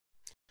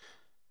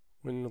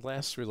When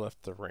last we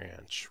left the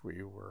ranch,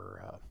 we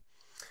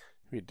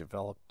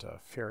developed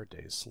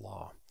Faraday's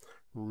law.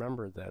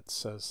 Remember, that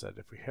says that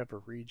if we have a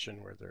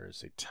region where there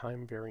is a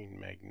time-varying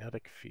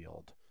magnetic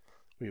field,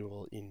 we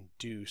will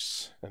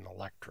induce an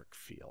electric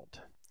field.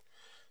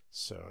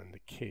 So in the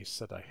case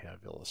that I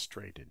have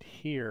illustrated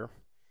here,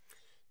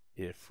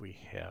 if we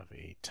have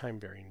a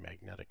time-varying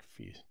magnetic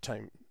field,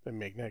 a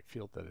magnetic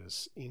field that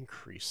is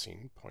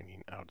increasing,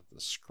 pointing out of the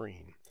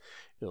screen,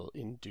 it'll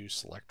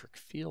induce electric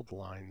field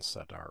lines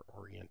that are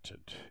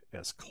oriented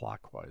as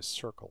clockwise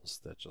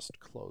circles that just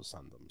close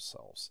on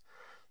themselves.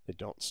 They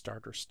don't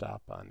start or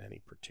stop on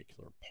any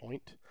particular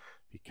point,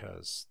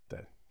 because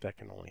that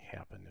can only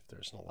happen if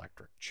there's an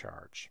electric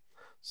charge.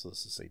 So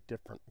this is a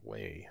different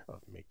way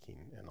of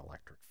making an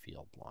electric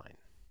field line.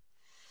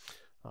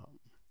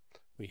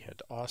 We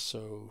had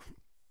also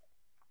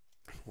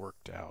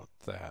worked out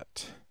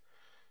that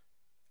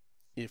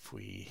if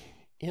we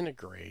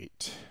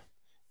integrate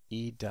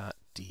E dot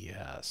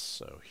ds,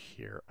 so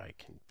here I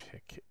can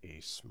pick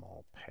a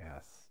small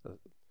path.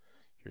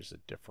 Here's a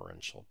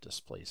differential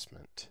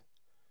displacement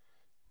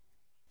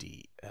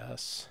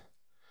ds,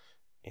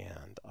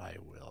 and I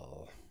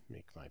will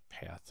make my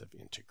path of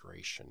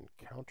integration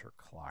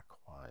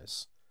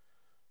counterclockwise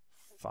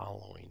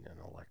following an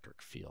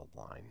electric field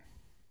line.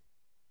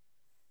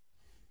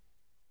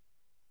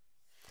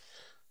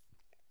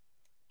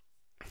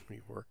 We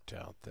worked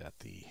out that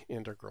the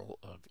integral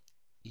of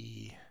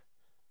E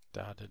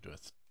dotted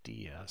with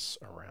ds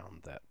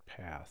around that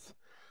path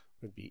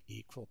would be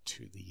equal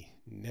to the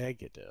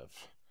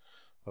negative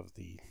of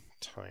the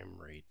time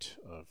rate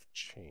of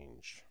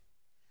change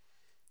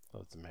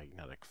of the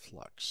magnetic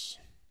flux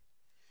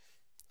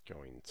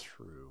going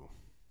through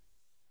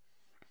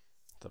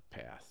the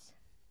path.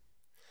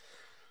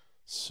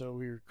 So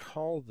we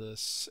recall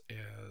this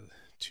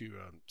to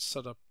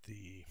set up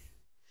the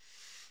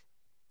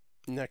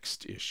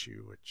next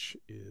issue, which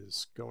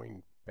is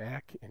going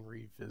back and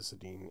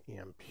revisiting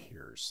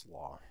Ampere's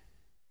law.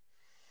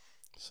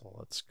 So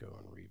let's go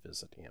and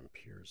revisit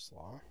Ampere's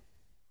law.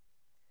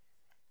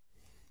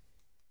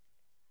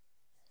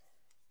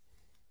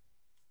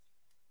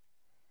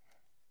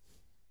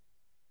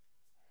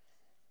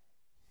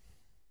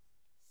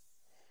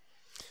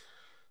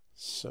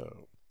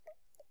 So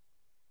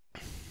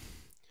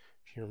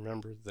if you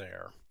remember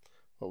there,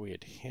 what we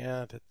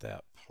had at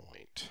that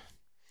point,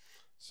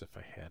 so if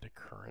I had a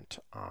current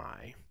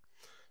I,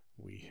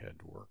 we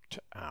had worked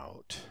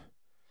out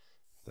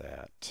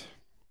that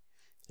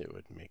it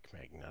would make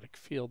magnetic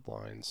field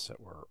lines that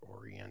were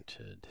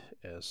oriented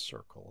as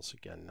circles,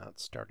 again,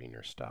 not starting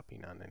or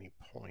stopping on any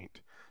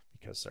point,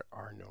 because there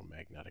are no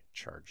magnetic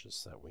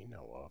charges that we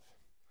know of.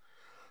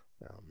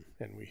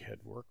 And we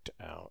had worked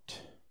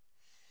out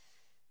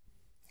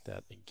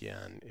that,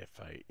 again, if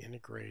I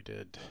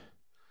integrated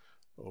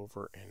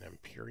over an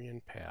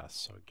Amperian path,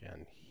 so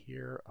again,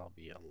 here I'll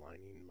be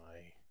aligning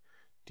my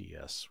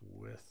ds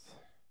with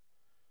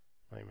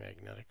my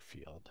magnetic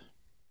field.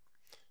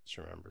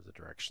 So remember, the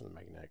direction of the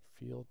magnetic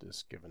field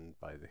is given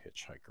by the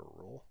hitchhiker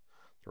rule,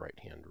 the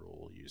right-hand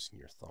rule using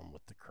your thumb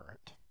with the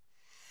current.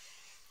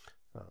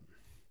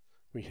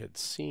 We had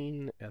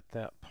seen at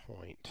that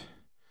point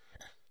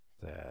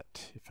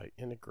that if I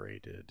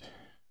integrated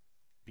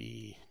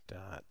B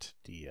dot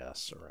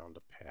ds around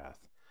a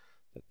path,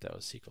 that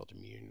was equal to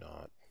mu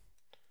naught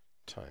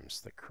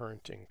times the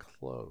current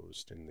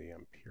enclosed in the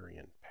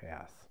Amperian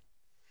path.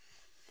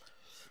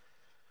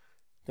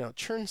 Now it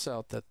turns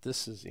out that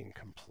this is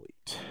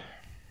incomplete.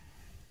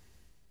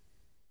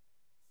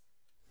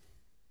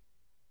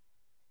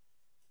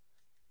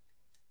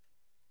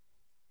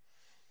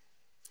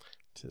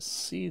 To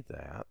see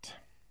that,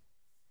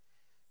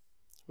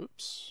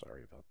 oops,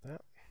 sorry about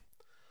that.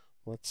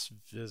 Let's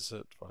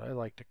visit what I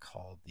like to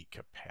call the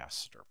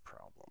capacitor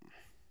problem.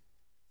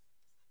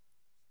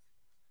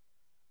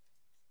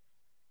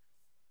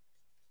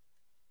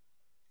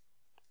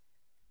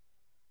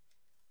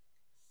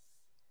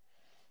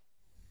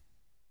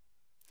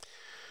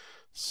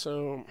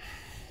 So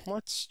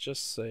let's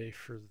just say,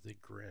 for the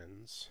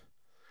grins,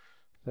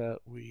 that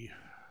we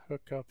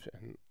hook up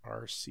an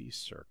RC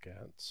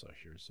circuit. So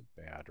here's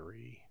a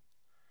battery.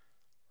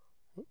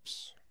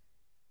 Oops.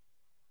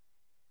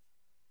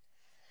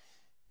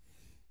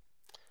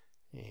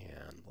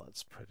 And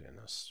let's put in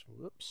a,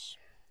 whoops.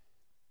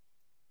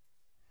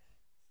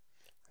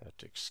 Have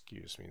to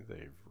excuse me,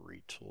 they've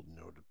retooled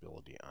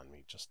Notability on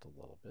me just a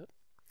little bit.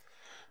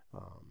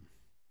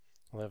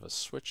 We'll have a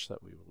switch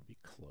that we will be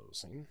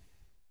closing.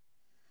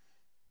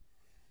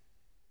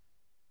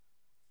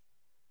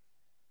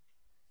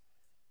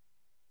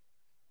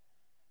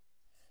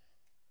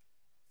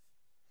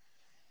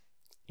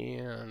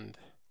 And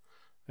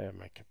I have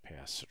my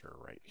capacitor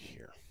right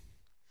here.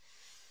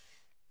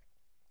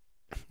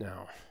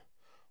 Now,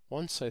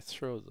 once I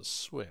throw the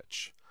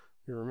switch,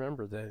 we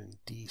remember that in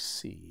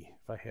DC,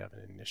 if I have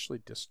an initially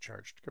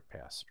discharged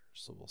capacitor,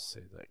 so we'll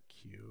say that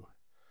Q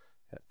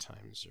at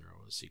time 0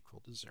 is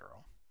equal to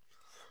 0.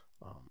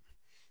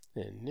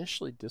 An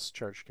initially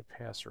discharged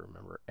capacitor,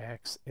 remember,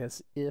 acts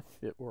as if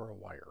it were a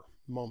wire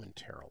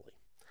momentarily.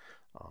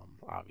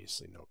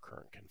 Obviously, no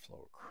current can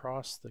flow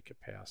across the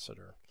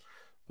capacitor,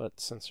 but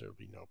since there will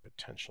be no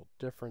potential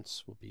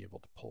difference, we'll be able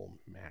to pull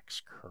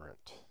max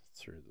current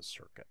through the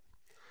circuit.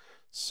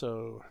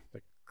 So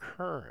the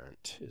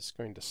current is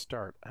going to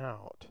start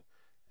out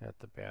at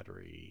the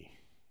battery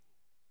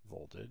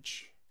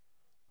voltage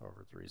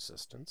over the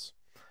resistance,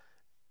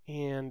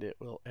 and it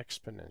will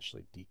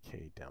exponentially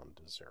decay down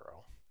to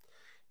 0.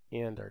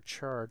 And our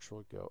charge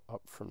will go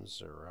up from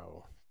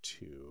 0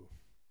 to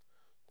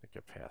the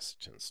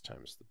capacitance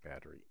times the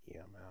battery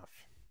EMF.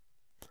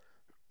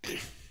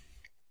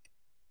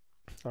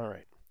 All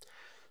right,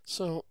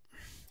 so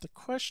the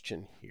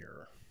question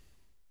here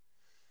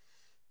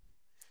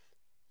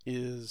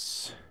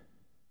is,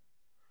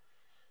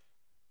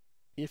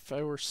 if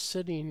I were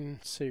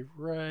sitting, say,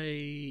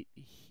 right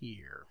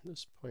here,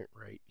 this point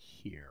right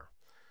here,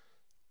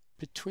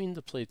 between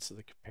the plates of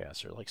the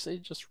capacitor, like say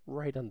just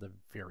right on the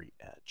very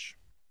edge,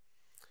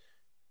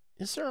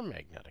 is there a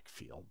magnetic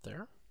field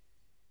there?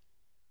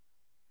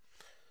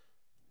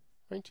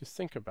 I'm going to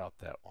think about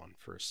that one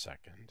for a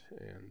second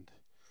and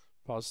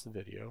pause the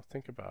video,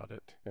 think about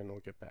it, and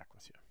we'll get back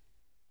with you.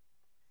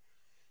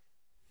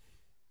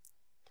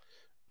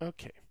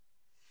 Okay,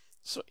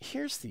 so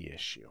here's the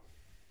issue.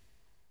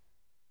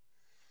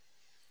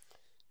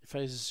 If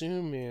I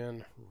zoom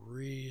in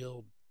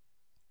real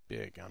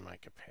big on my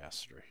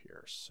capacitor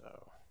here,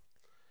 so,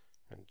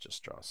 and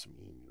just draw some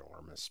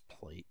enormous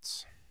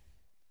plates.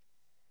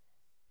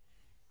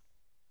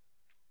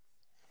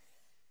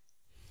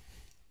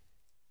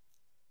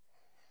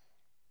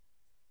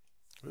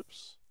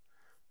 Oops,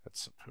 that's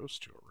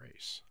supposed to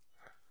erase.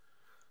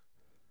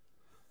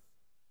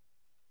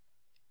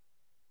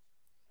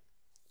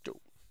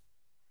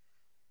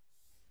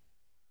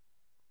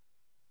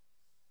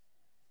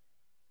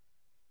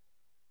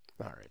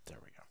 All right, there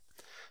we go.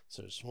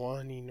 So there's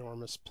one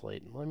enormous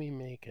plate, and let me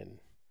make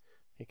it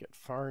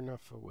far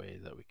enough away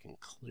that we can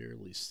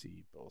clearly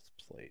see both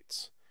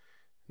plates.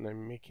 And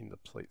I'm making the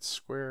plate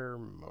square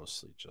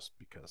mostly just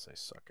because I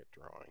suck at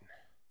drawing.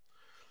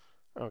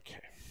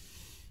 Okay.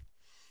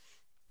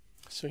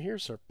 So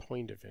here's our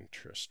point of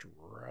interest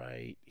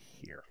right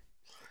here.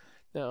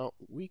 Now,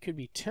 we could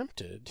be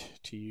tempted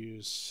to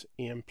use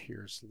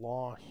Ampere's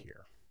law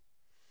here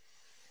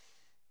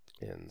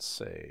and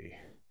say,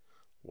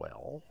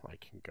 well, I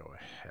can go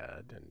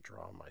ahead and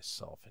draw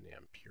myself an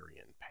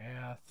Amperian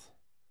path.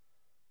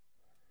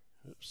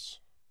 Oops.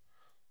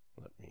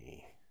 Let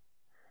me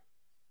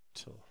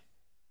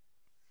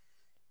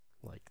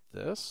like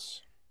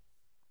this.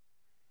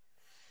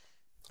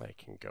 I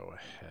can go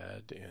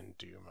ahead and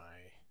do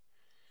my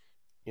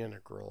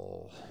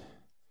integral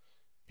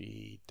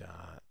b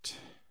dot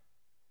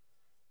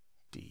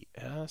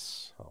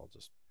ds. I'll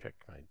just pick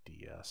my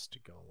ds to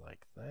go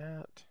like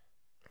that.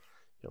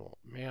 It won't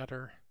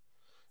matter.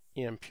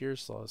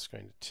 Ampere's law is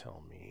going to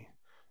tell me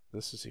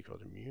this is equal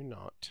to mu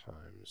naught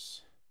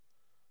times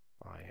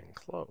I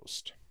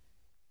enclosed.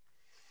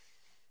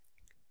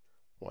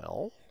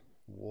 Well,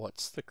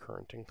 what's the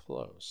current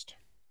enclosed?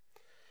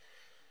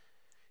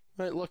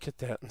 You might look at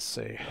that and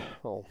say,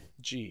 well,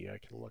 gee, I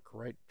can look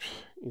right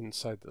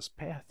inside this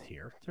path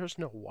here. There's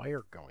no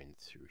wire going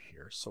through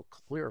here, so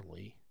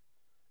clearly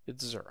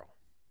it's 0.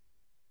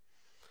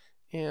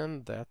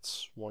 And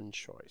that's one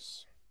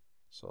choice.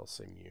 So I'll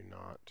say mu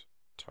naught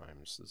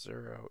times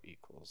 0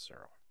 equals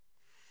 0.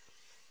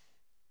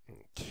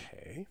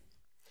 Okay.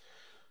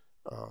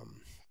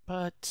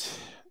 But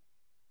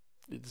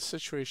the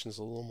situation is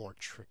a little more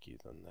tricky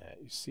than that.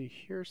 You see,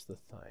 here's the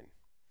thing.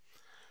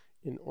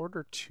 In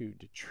order to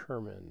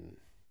determine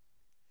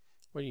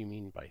what do you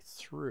mean by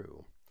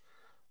through,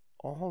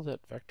 all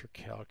that vector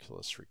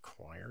calculus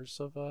requires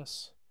of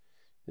us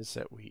is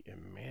that we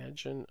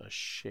imagine a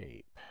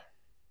shape,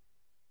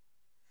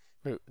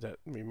 that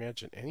we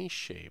imagine any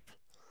shape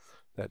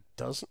that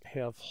doesn't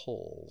have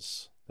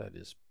holes that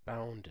is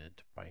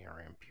bounded by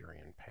our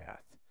Amperian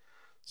path.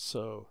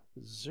 So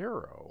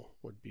 0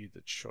 would be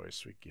the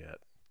choice we get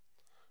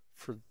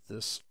for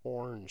this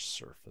orange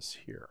surface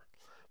here.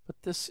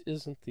 But this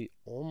isn't the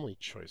only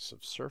choice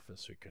of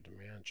surface we could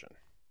imagine.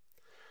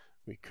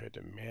 We could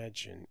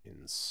imagine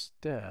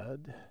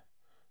instead,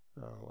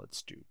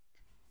 let's do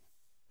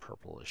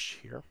purplish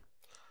here.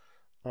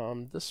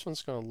 This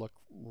one's going to look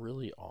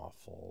really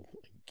awful,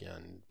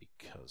 again,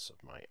 because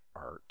of my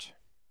art.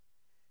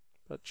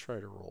 But try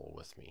to roll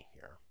with me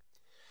here.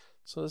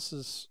 So this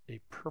is a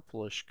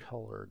purplish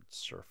colored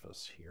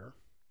surface here.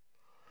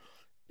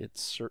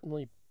 It's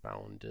certainly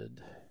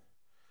bounded.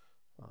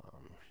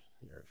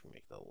 Here, if we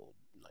make that a little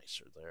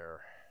nicer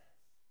there.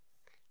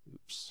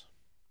 Oops.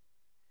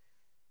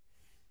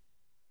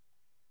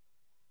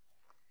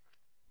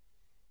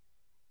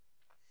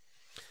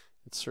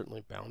 It's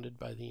certainly bounded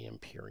by the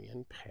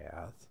Amperian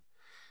path.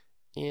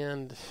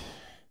 And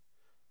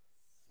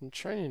I'm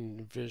trying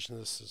to envision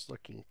this as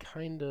looking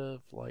kind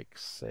of like,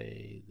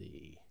 say,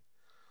 the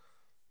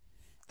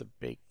the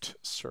baked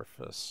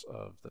surface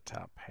of the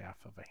top half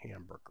of a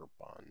hamburger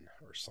bun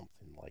or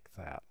something like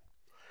that.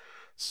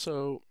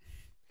 So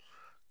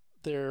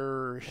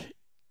the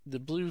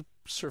blue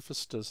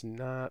surface is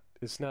not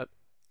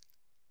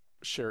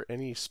share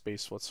any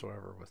space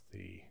whatsoever with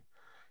the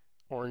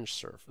orange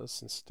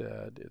surface.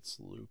 Instead, it's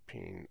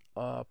looping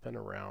up and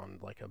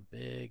around like a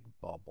big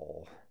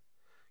bubble,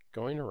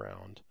 going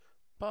around,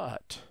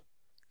 but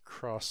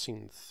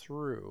crossing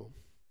through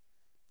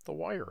the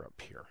wire up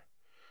here.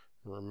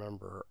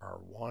 Remember our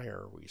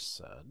wire, we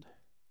said,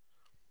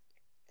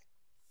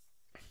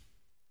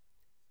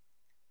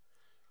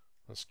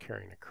 was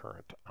carrying a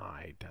current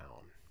I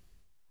down.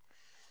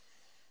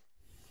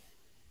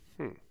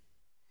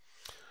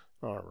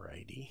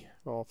 Alrighty,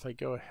 well, if I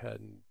go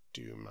ahead and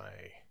do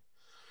my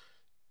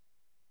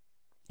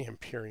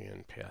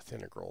Amperian path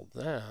integral,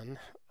 then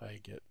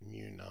I get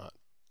mu naught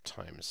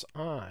times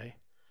I,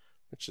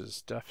 which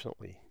is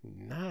definitely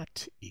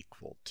not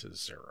equal to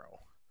 0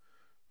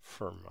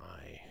 for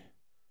my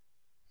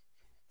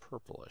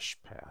purplish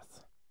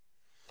path.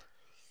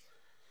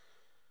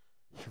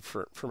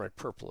 For my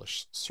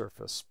purplish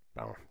surface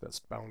that's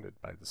bounded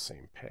by the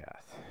same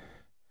path.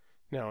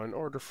 Now, in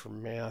order for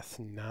math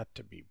not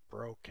to be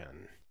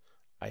broken,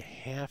 I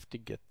have to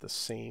get the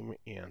same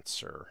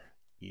answer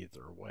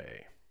either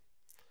way.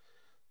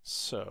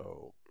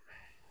 So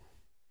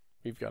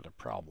we've got a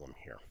problem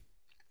here.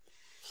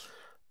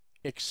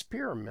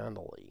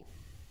 Experimentally,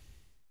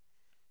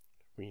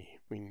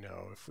 we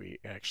know if we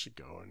actually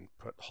go and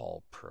put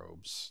Hall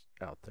probes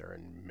out there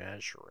and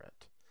measure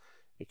it,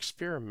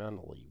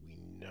 experimentally we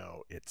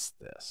know it's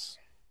this.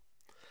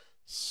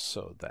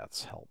 So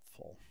that's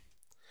helpful.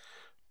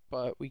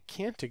 But we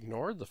can't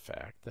ignore the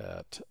fact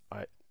that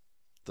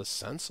the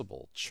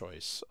sensible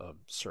choice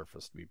of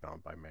surface to be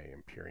bound by my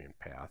Amperian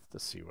path to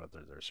see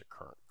whether there's a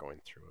current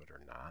going through it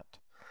or not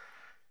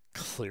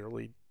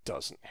clearly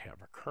doesn't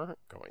have a current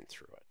going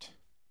through it.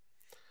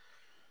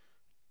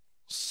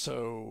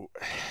 So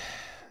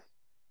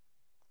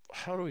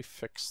how do we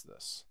fix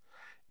this?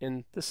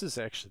 And this is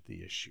actually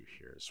the issue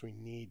here, is we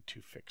need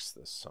to fix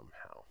this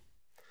somehow.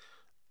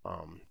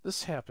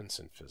 This happens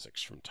in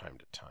physics from time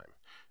to time.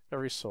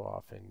 Every so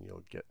often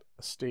you'll get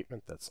a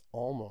statement that's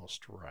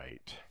almost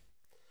right,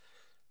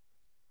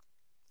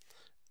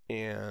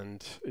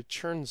 and it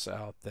turns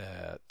out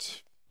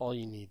that all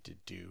you need to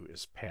do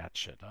is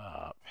patch it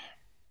up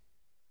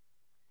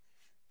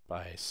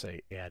by,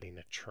 say, adding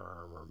a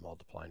term or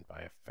multiplying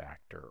by a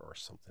factor or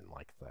something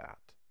like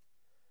that.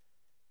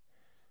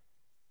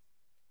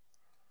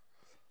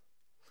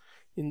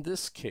 In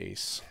this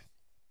case,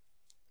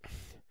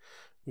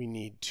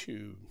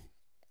 it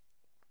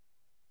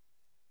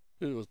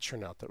will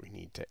turn out that we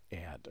need to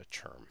add a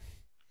term.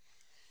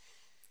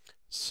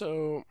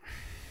 So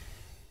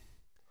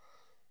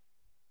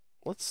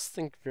let's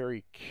think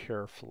very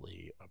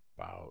carefully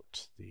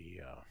about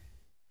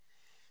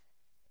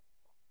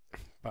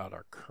about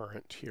our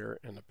current here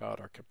and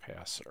about our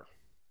capacitor.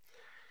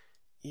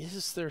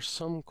 Is there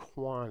some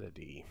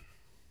quantity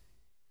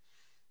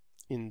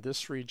in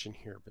this region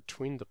here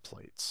between the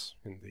plates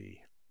in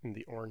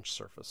the orange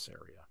surface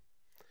area?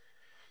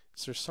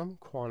 Is there some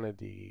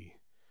quantity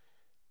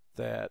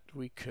that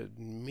we could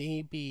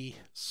maybe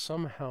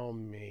somehow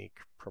make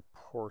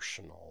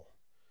proportional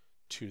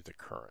to the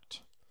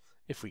current?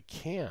 If we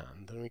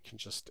can, then we can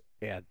just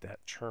add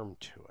that term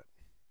to it.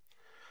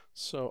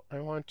 So I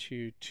want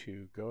you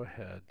to go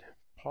ahead,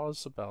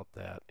 pause about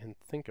that, and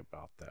think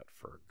about that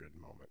for a good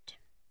moment.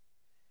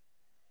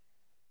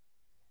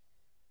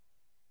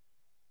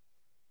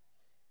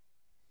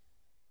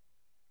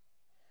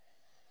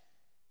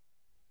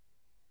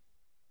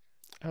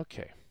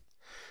 Okay,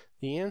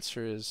 the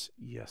answer is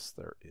yes,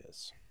 there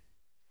is.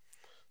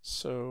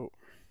 So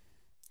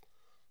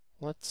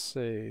let's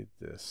say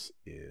this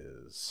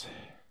is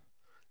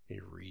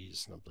a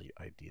reasonably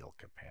ideal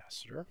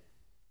capacitor.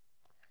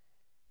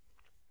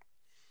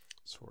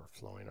 So we're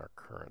flowing our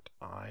current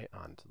I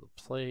onto the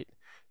plate.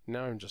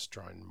 Now I'm just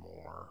drawing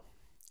more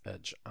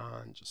edge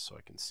on just so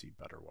I can see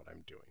better what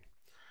I'm doing.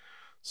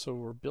 So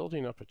we're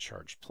building up a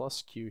charge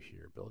plus Q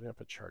here, building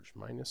up a charge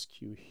minus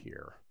Q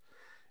here.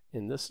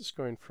 And this is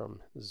going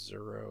from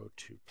 0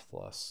 to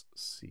plus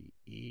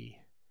CE.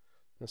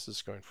 This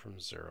is going from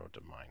 0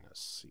 to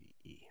minus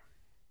CE.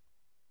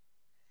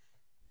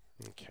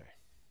 Okay.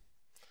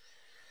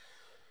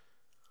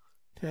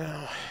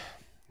 Now,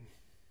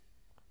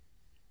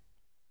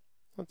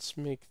 let's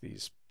make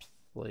these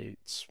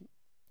plates.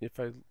 Let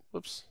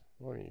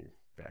me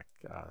back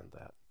on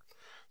that.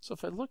 So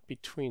if I look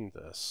between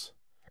this,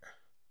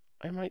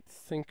 I might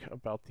think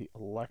about the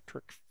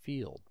electric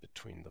field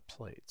between the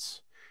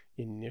plates.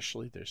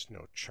 Initially, there's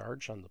no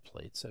charge on the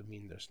plates. I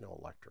mean, there's no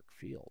electric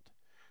field.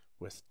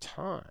 With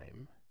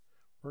time,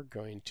 we're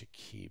going to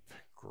keep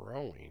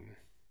growing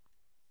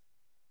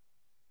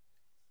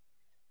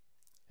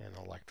an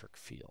electric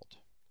field.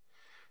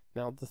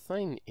 Now, the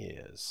thing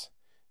is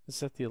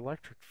that the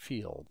electric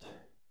field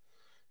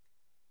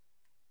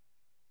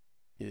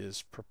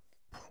is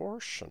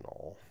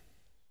proportional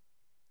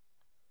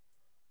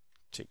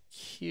to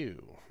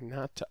Q,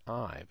 not to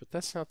I, but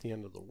that's not the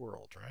end of the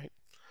world, right?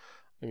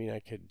 I mean, I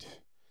could,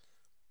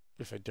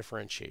 if I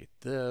differentiate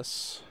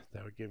this,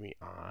 that would give me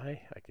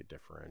I. I could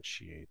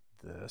differentiate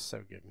this, that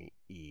would give me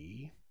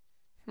E.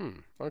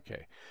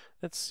 Okay,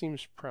 that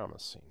seems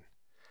promising.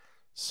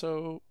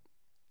 So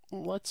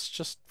let's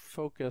just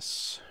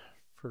focus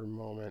for a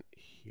moment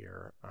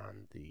here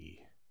on the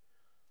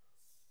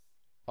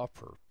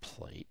upper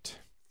plate,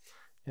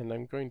 and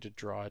I'm going to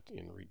draw it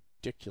in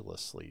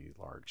ridiculously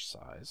large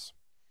size.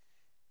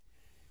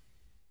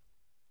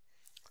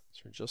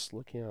 So we're just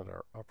looking at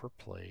our upper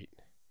plate.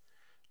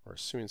 We're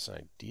assuming it's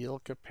an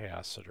ideal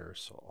capacitor,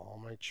 so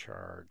all my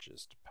charge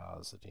is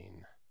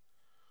depositing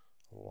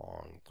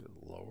along the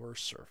lower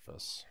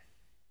surface.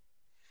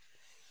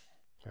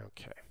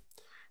 Okay,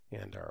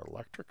 and our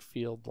electric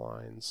field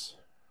lines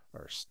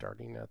are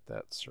starting at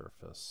that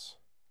surface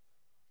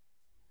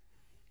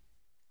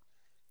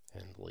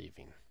and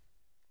leaving.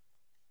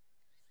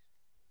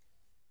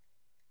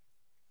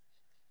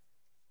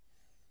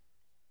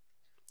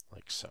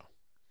 Like so.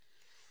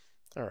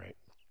 All right.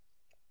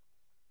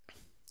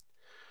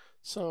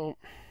 So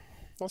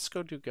let's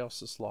go do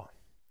Gauss's law.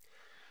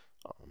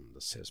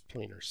 This has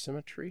planar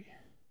symmetry.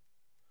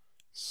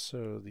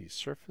 So the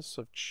surface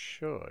of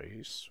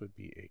choice would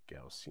be a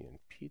Gaussian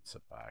pizza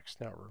box.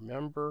 Now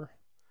remember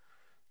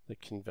the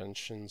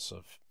conventions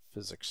of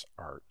physics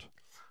art.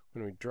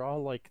 When we draw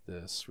like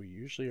this, we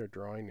usually are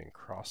drawing in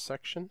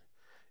cross-section.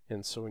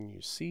 And so when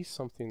you see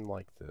something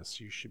like this,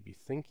 you should be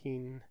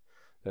thinking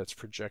that's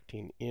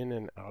projecting in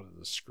and out of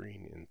the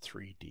screen in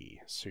 3D.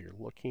 So you're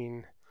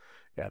looking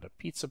at a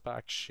pizza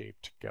box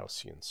shaped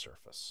Gaussian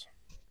surface.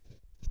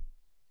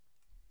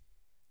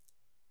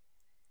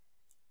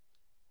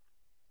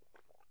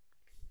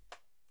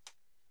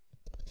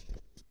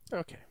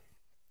 Okay,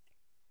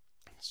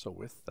 so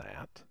with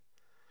that,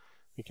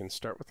 we can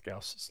start with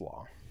Gauss's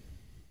law.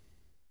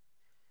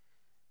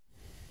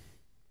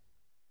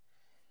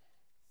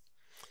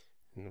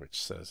 In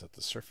which says that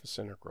the surface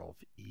integral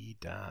of E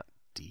dot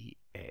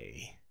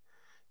dA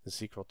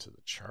is equal to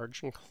the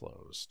charge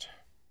enclosed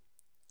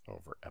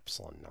over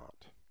epsilon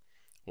naught.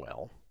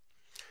 Well,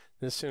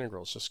 this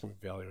integral is just going to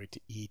evaluate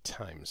to E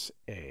times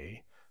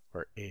A,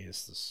 where A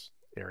is this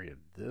area of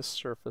this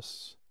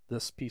surface,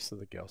 this piece of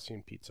the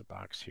Gaussian pizza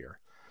box here.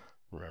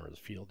 Remember, the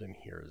field in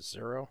here is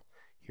 0.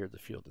 Here the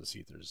field is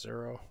either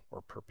 0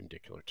 or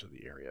perpendicular to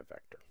the area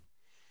vector.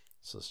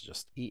 So this is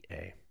just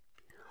EA.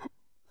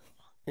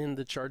 And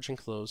the charge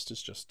enclosed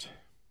is just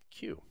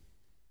Q.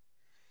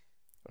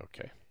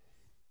 Okay.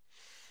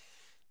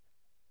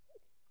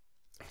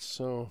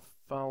 So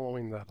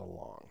following that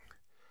along,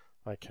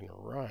 I can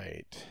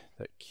write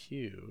that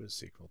Q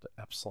is equal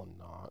to epsilon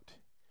naught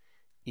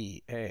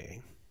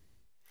EA.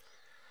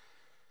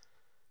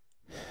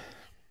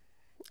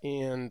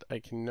 And I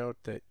can note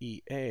that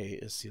EA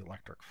is the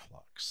electric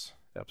flux,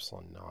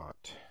 epsilon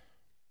naught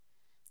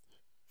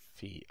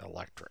phi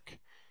electric.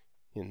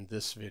 In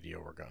this video,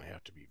 we're going to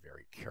have to be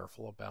very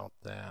careful about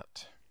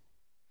that.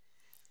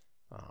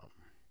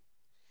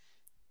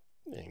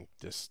 And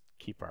just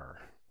keep our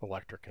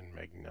electric and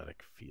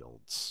magnetic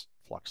fields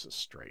fluxes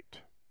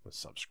straight with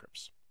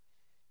subscripts.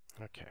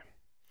 Okay.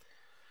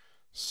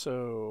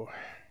 So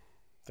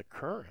the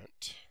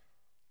current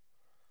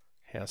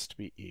has to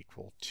be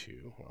equal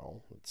to,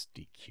 well, it's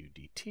dq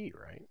dt,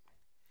 right?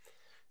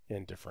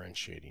 And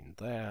differentiating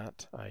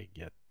that, I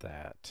get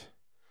that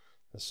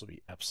this will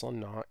be epsilon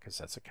naught, because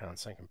that's a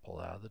constant I can pull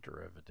out of the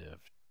derivative,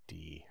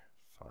 d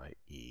phi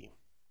e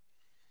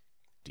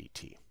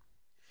dt.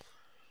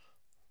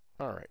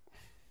 All right.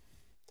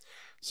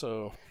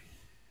 So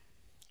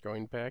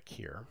going back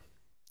here,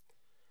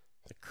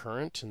 the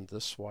current in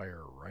this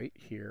wire right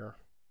here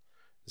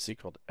is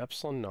equal to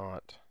epsilon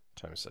naught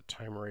times the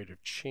time rate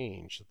of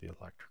change of the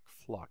electric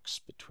flux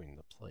between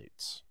the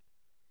plates.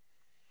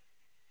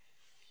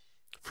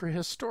 For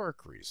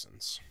historic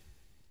reasons,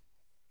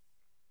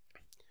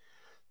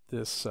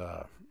 this,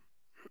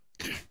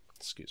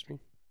 excuse me,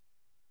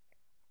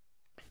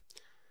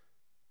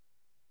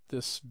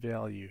 this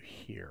value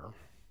here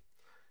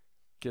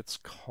gets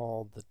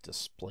called the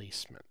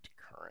displacement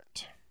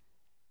current,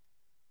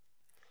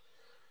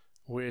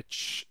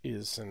 which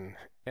is an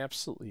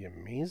absolutely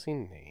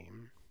amazing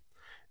name,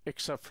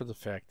 except for the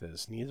fact that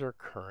it's neither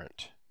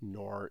current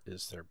nor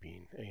is there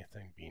being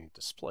anything being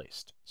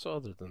displaced. So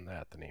other than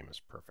that, the name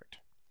is perfect.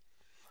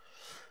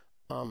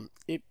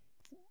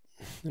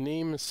 The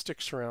name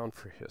sticks around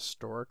for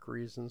historic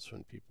reasons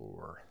when people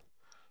were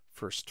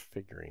first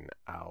figuring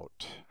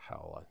out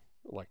how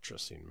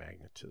electricity and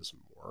magnetism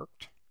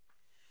worked.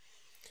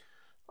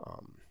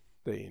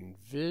 They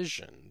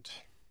envisioned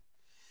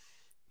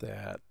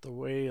that the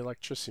way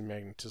electricity and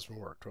magnetism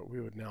worked, what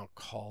we would now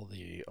call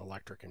the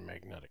electric and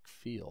magnetic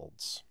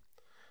fields,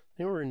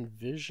 they were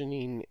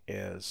envisioning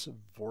as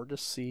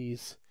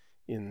vortices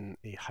in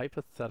a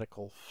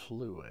hypothetical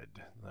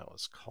fluid that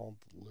was called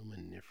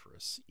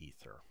luminiferous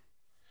ether.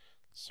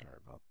 Sorry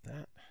about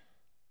that.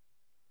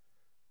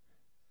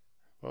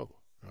 Oh,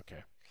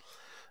 okay.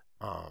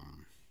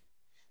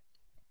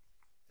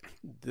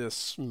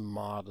 this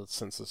model,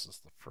 since this is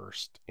the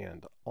first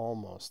and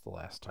almost the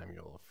last time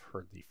you'll have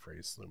heard the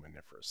phrase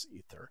luminiferous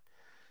ether,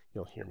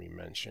 you'll hear me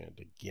mention it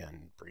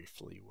again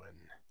briefly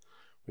when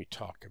we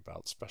talk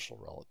about special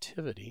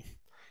relativity.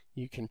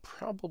 You can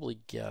probably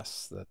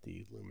guess that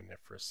the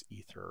luminiferous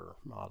ether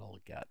model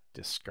got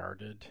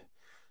discarded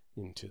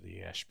into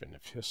the ash bin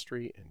of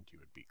history, and you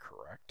would be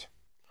correct.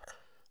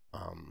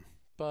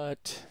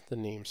 But the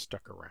name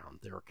stuck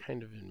around. They were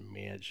kind of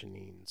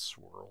imagining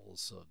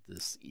swirls of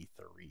this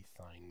ethery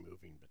thing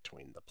moving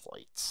between the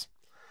plates.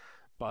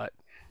 But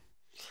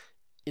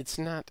it's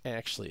not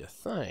actually a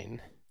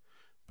thing,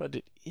 but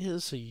it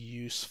is a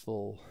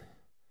useful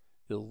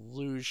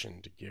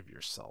illusion to give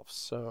yourself.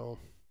 So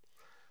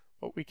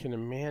what we can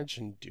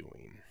imagine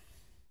doing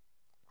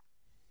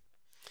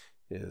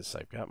is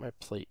I've got my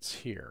plates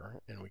here,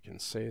 and we can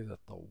say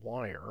that the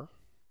wire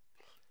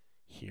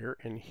here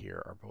and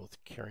here are both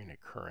carrying a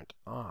current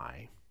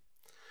I.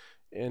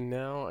 And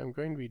now I'm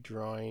going to be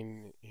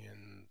drawing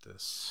in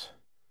this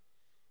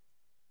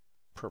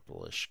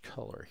purplish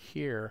color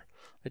here.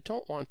 I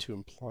don't want to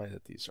imply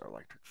that these are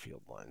electric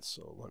field lines,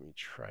 so let me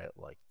try it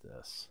like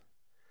this.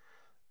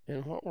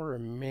 And what we're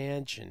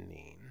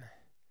imagining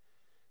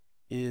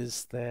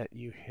is that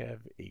you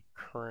have a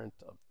current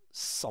of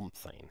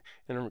something.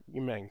 And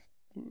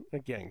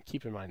again,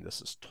 keep in mind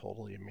this is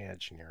totally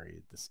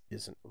imaginary. This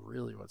isn't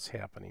really what's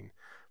happening,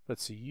 but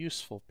it's a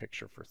useful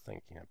picture for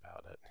thinking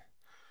about it.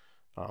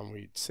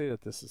 We'd say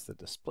that this is the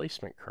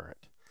displacement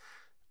current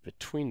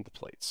between the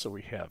plates. So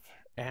we have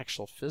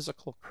actual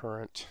physical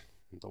current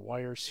in the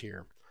wires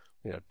here.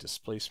 We have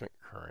displacement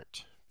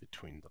current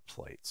between the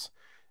plates.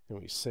 And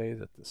we say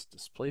that this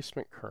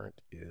displacement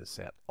current is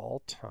at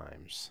all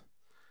times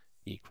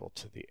equal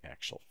to the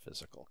actual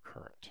physical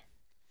current.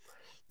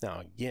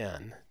 Now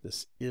again,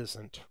 this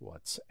isn't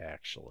what's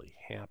actually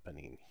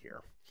happening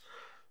here,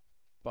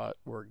 but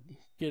we're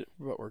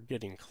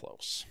getting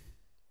close.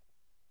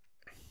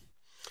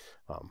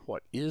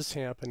 What is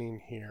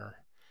happening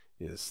here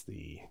is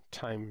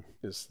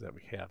that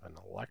we have an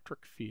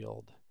electric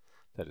field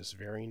that is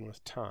varying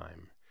with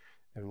time,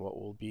 and what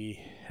we'll be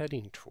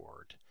heading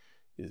toward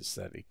is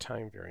that a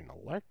time-varying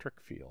electric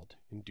field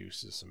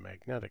induces a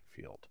magnetic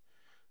field,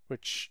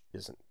 which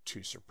isn't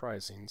too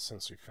surprising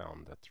since we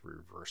found that the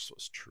reverse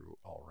was true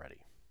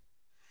already.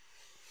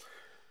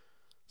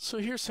 So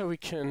here's how we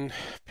can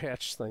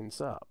patch things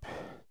up.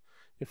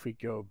 If we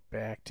go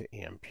back to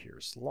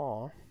Ampere's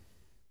law,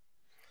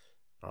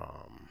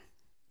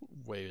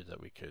 way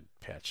that we could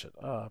patch it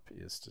up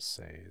is to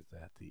say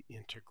that the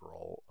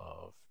integral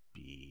of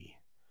B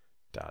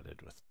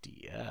dotted with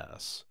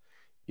ds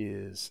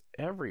is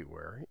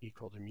everywhere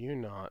equal to mu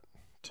naught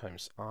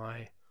times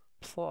I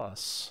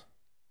plus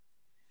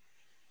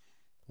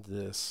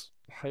this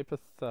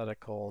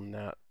hypothetical, and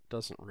that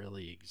doesn't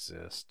really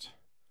exist,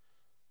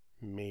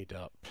 made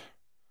up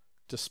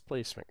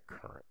displacement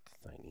current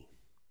thingy.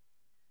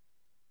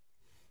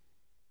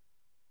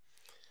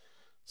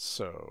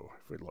 So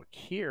if we look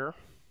here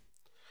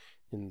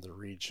in the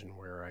region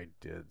where I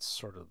did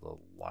sort of the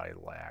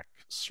lilac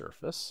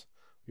surface,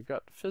 we've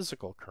got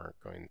physical current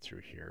going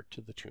through here to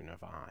the tune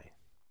of I.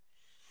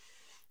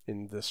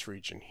 In this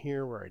region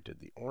here where I did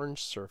the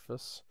orange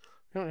surface,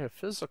 we don't have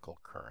physical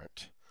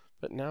current,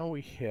 but now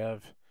we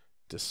have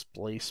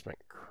displacement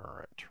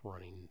current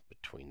running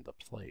between the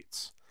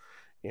plates.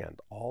 And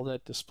all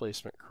that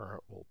displacement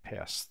current will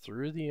pass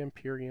through the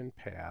Amperian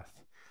path,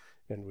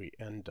 and we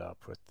end up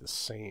with the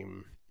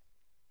same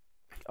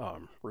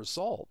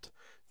result,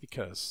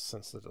 because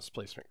since the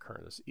displacement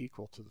current is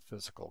equal to the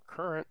physical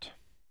current,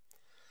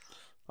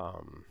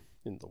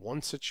 in the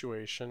one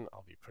situation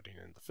I'll be putting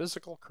in the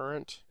physical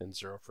current and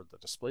 0 for the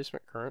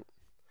displacement current.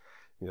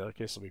 In the other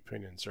case I'll be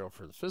putting in 0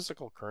 for the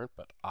physical current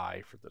but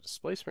I for the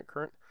displacement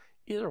current.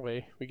 Either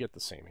way we get the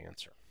same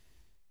answer.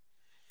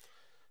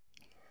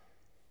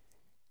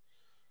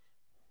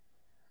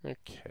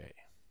 Okay.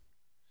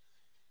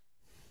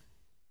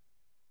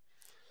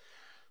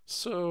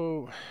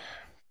 So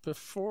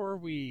before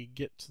we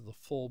get to the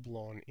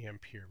full-blown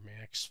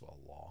Ampère-Maxwell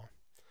law,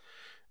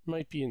 it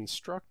might be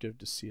instructive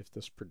to see if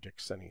this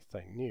predicts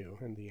anything new,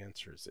 and the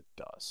answer is it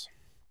does.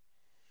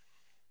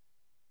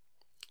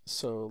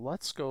 So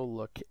let's go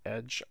look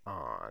edge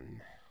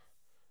on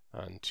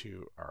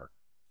onto our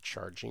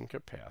charging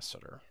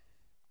capacitor,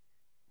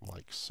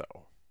 like so.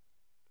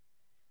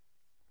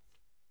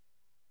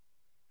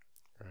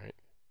 Right?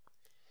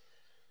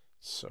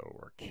 So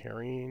we're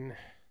carrying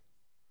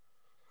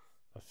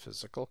a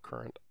physical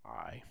current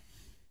I,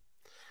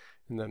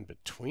 and then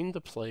between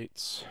the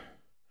plates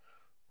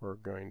we're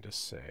going to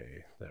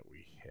say that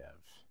we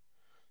have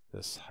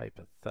this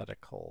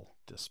hypothetical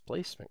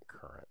displacement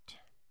current.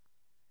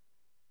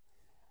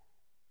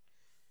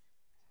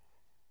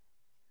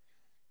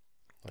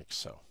 Like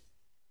so.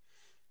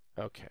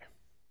 Okay.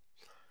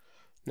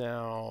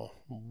 Now,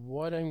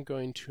 what I'm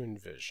going to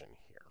envision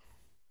here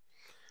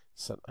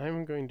is that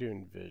I'm going to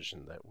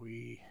envision that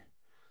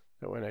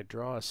when I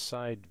draw a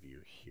side view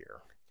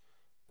here,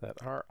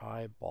 that our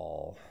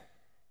eyeball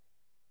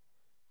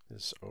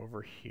is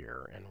over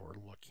here, and we're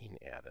looking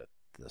at it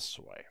this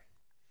way.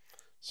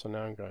 So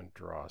now I'm going to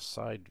draw a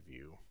side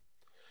view,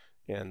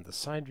 and the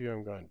side view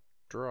I'm going to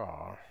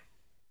draw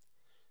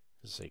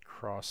is a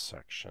cross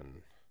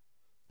section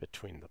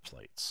between the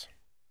plates.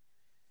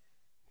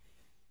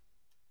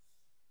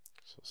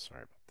 So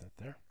sorry about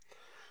that there.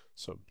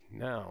 So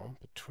now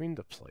between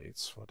the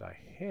plates, what I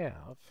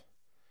have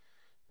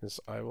is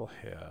I will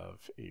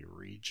have a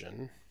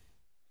region,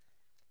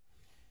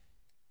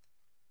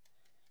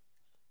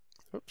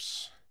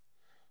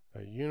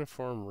 a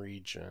uniform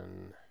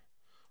region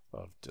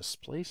of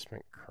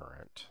displacement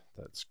current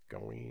that's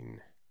going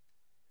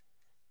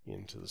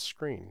into the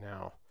screen.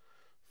 Now,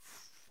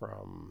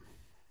 from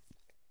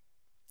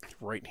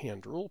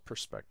right-hand rule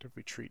perspective,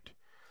 we treat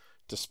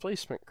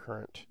displacement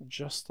current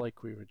just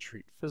like we would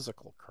treat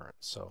physical current.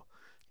 So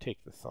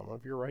take the thumb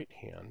of your right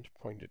hand,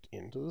 point it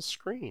into the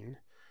screen,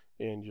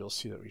 and you'll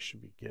see that we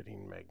should be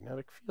getting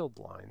magnetic field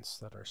lines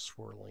that are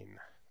swirling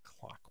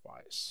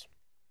clockwise.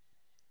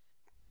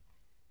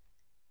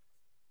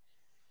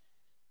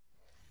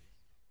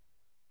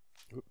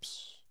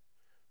 Oops,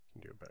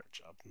 can do a better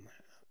job than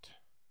that.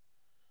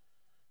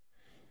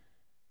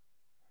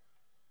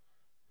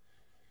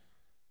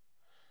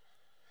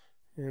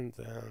 And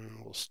then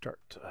we'll start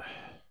to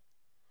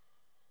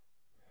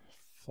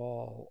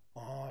fall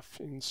off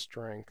in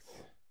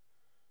strength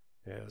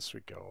as we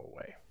go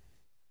away.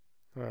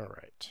 All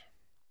right.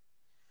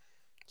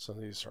 So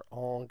these are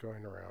all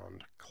going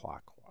around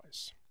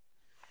clockwise.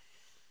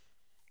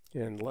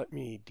 And let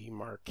me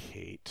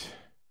demarcate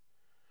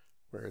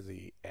where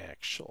the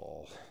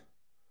actual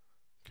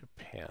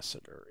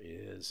capacitor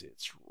is.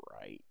 It's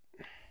right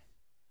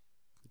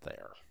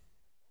there.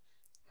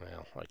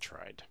 Well, I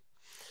tried.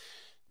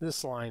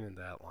 This line and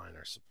that line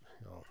are,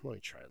 let me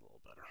try a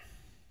little better.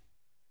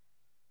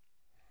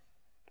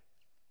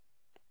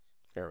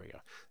 There we go.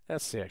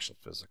 That's the actual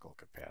physical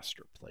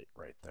capacitor plate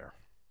right there.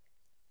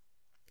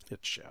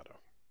 Its shadow.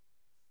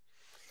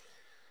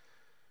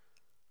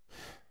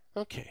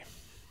 Okay,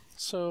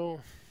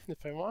 so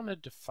if I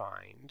wanted to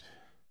find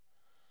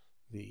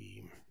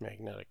the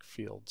magnetic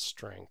field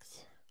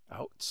strength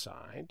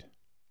outside,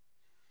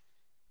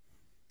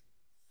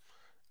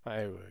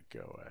 I would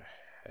go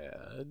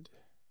ahead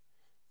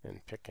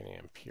and pick an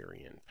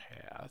Amperian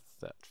path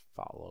that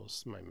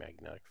follows my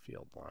magnetic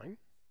field line.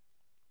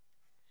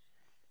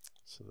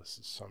 So this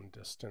is some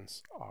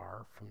distance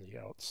r from the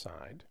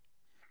outside.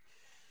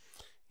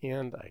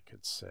 And I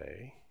could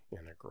say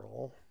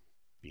integral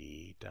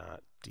b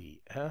dot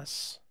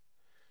ds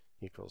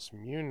equals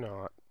mu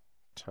naught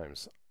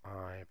times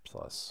I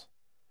plus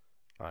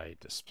I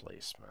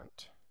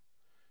displacement,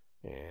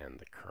 and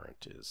the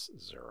current is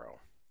 0.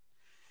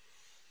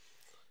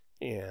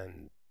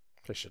 And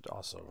I should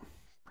also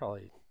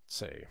probably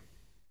say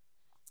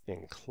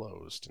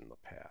enclosed in the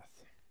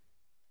path.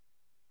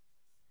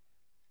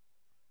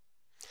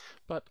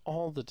 But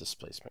all the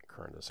displacement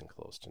current is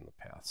enclosed in the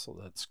path, so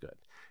that's good.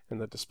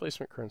 And the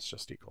displacement current is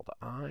just equal to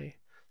I,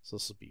 so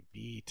this will be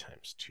b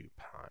times 2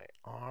 pi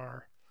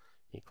r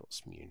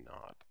equals mu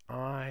naught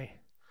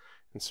I.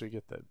 And so we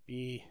get that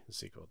b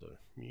is equal to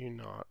mu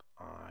naught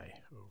I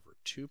over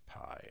 2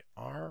 pi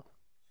r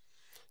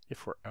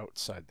if we're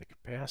outside the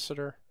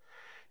capacitor.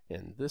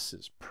 And this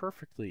is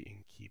perfectly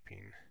in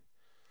keeping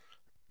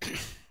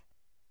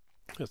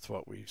with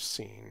what we've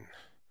seen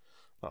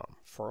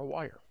for a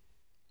wire.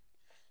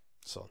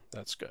 So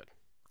that's good.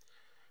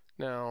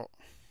 Now,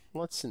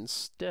 let's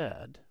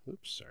instead,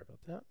 oops, sorry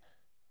about that.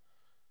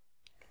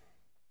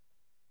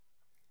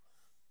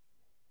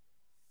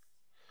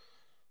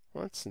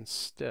 Let's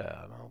instead,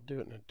 I'll do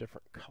it in a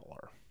different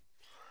color.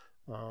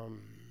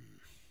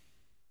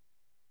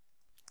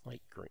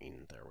 Light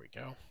green, there we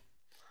go.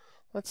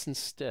 Let's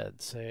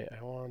instead say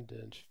I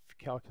wanted to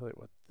calculate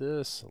what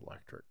this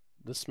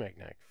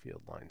magnetic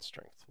field line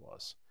strength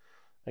was.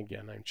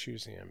 Again, I'm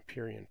choosing an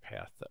Amperian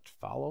path that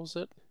follows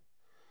it.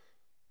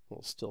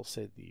 We'll still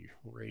say the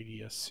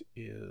radius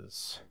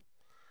is,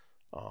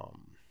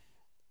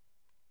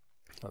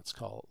 let's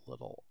call it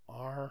little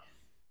r.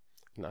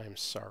 And I'm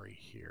sorry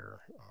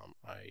here,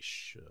 I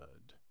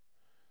should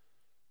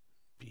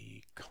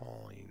be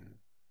calling,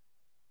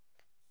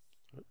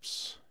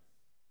 oops,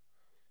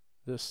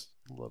 this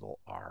little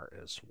r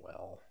as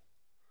well,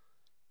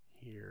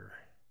 here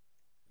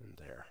and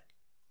there.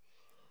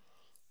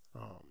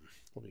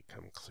 Will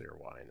become clear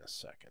why in a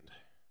second.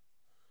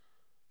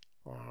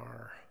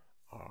 R,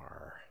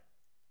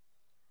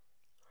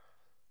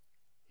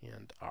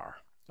 and R.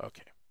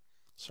 Okay,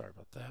 sorry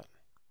about that.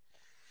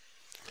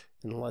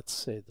 And let's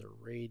say the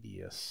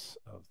radius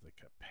of the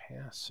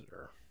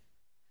capacitor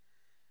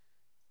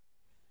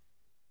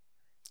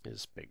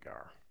is big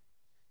R.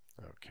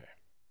 Okay.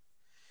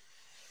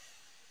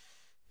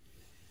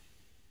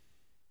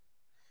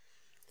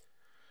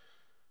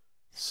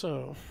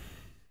 So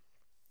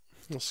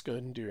let's go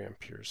ahead and do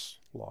Ampere's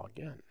law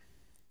again.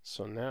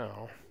 So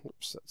now,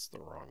 whoops, that's the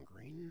wrong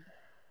green.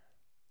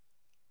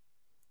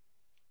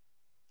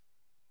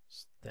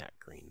 It's that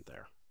green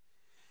there.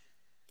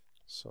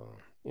 So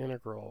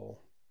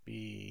integral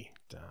b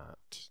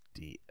dot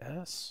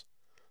this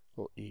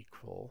will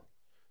equal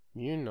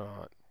mu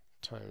naught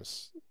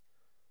times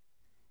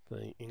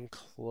the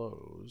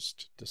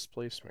enclosed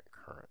displacement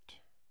current.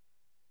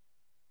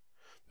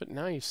 But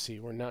now you see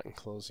we're not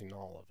enclosing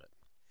all of it.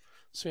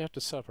 So we have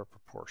to set up a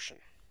proportion.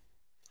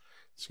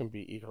 It's going to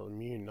be equal to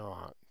mu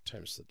naught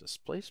times the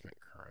displacement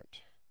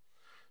current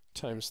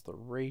times the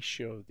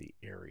ratio of the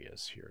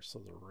areas here. So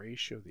the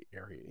ratio of the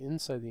area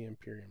inside the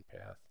Ampérian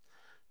path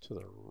to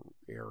the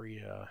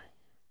area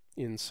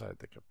inside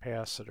the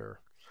capacitor.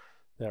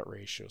 That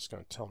ratio is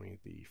going to tell me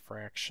the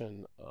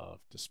fraction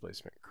of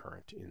displacement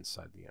current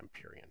inside the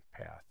Ampérian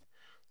path.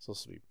 So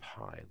this will be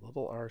pi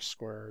little r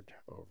squared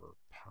over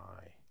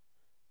pi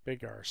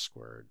big R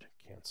squared,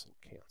 cancel,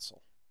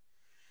 cancel.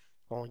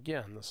 Well,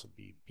 again, this will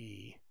be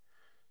B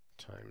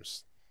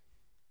times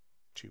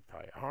 2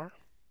 pi r.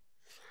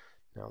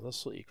 Now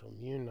this will equal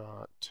mu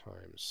naught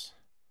times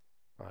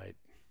I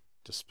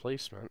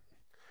displacement,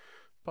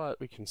 but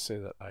we can say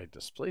that I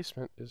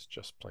displacement is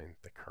just plain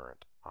the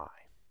current I.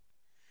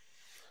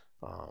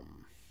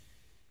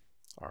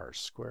 R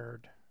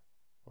squared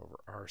over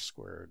R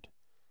squared,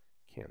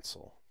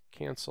 cancel,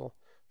 cancel.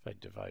 If I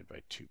divide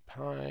by 2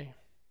 pi,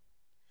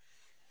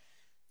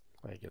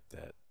 I get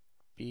that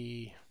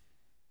B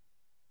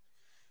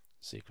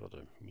is equal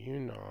to mu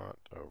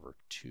naught over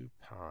 2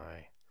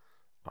 pi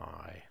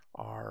I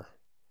R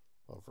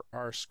over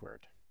R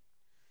squared.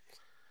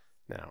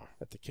 Now,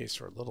 at the case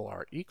where little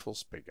r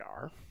equals big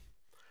R,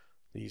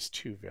 these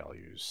two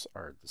values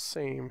are the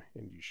same,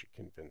 and you should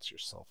convince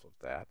yourself of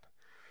that.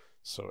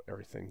 So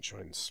everything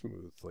joins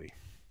smoothly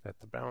at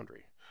the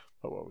boundary.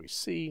 But what we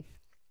see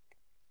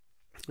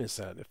is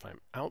that if I'm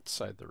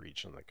outside the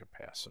region of the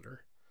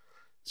capacitor,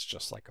 it's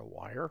just like a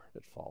wire.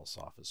 It falls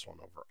off as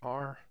 1 over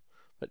r.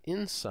 But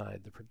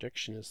inside, the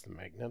prediction is the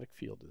magnetic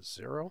field is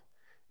 0,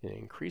 and it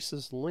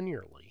increases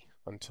linearly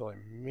until I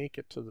make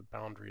it to the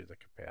boundary of the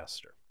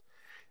capacitor.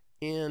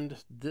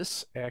 And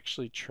this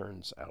actually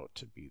turns out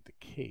to be the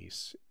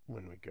case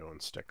when we go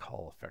and stick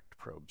Hall effect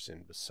probes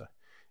in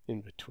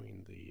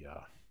between the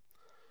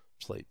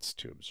plates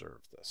to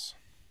observe this.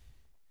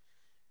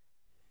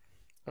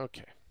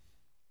 Okay.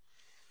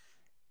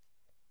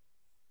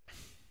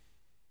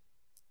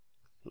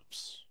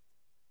 Oops.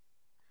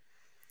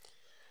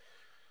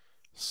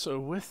 So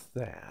with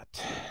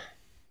that,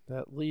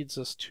 that leads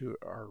us to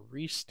our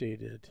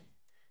restated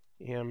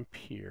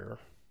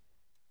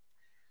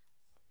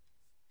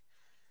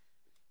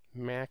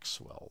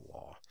Ampère-Maxwell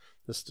Law.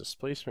 This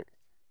displacement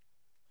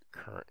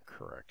current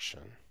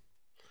correction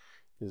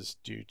is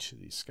due to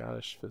the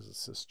Scottish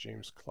physicist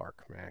James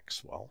Clerk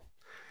Maxwell,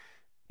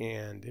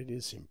 and it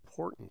is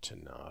important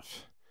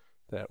enough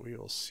that we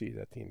will see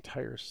that the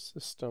entire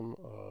system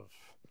of,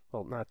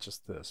 well, not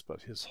just this,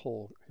 but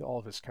all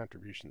of his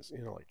contributions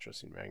in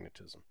electricity and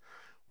magnetism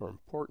were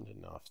important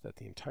enough that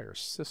the entire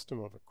system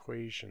of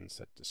equations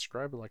that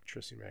describe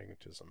electricity and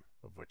magnetism,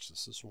 of which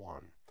this is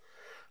one,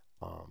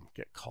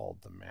 get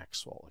called the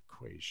Maxwell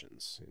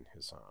Equations in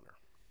his honor.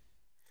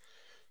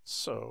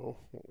 So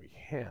what we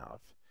have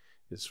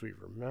is we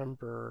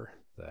remember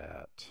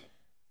that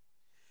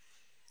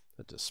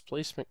the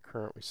displacement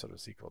current we said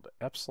was equal to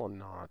epsilon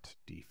naught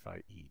d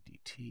phi e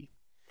dt.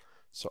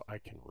 So I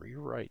can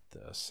rewrite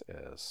this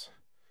as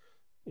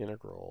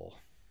integral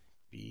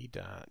b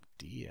dot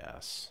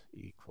ds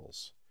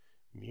equals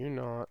mu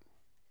naught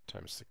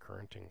times the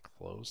current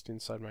enclosed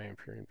inside my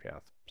Ampérian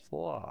path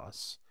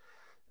plus,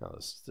 now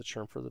this is the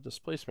term for the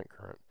displacement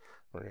current.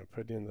 We're going to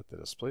put in that the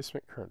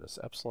displacement current is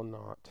epsilon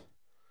naught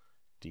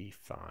d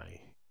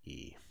phi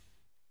e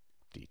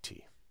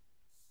dt.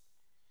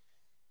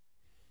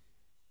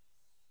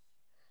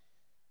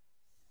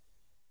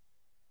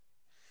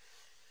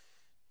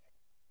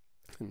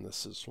 And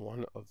this is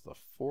one of the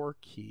 4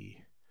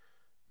 key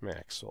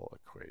Maxwell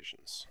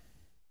equations.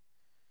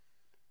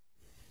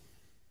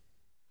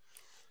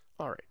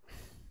 All right.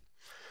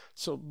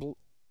 So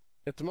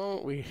at the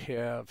moment we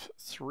have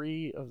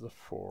 3 of the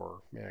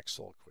 4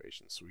 Maxwell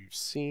equations. We've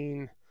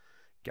seen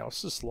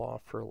Gauss's law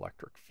for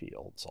electric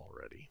fields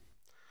already.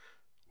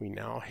 We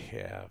now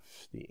have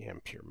the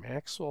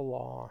Ampère-Maxwell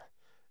law,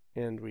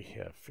 and we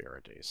have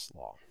Faraday's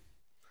law.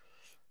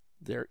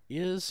 There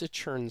is, it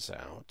turns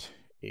out,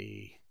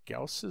 a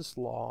Gauss's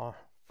law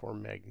for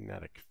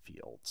magnetic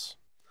fields.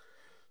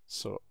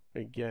 So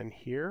again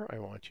here, I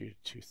want you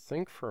to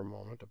think for a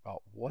moment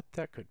about what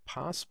that could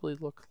possibly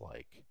look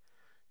like.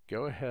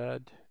 Go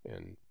ahead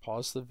and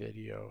pause the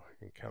video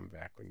and come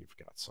back when you've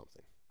got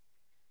something.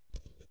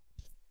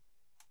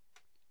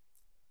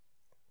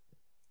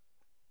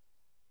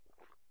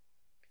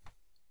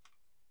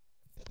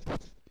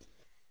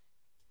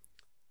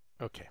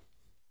 Okay.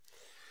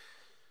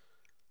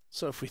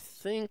 So if we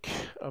think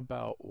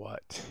about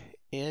what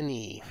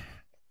any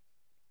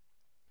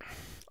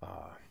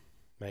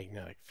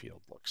magnetic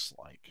field looks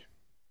like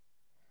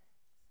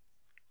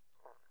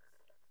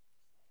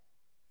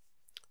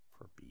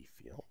for B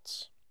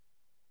fields,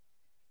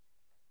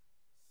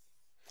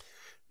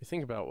 we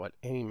think about what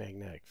any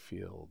magnetic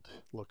field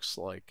looks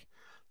like.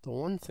 The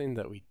one thing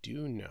that we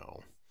do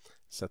know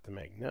is that the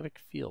magnetic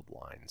field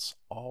lines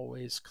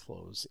always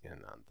close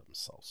in on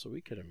themselves. So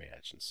we could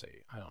imagine,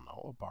 say, I don't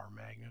know, a bar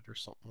magnet or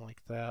something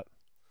like that.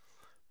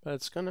 But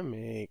it's going to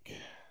make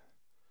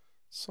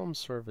some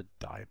sort of a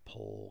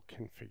dipole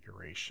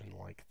configuration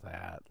like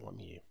that. Let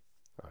me,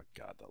 oh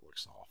God, that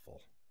looks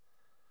awful.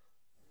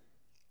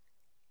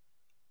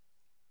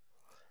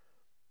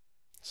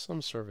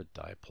 Some sort of a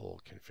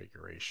dipole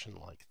configuration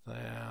like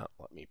that.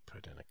 Let me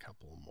put in a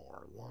couple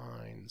more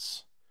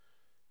lines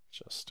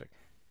just to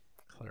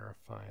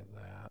clarify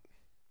that.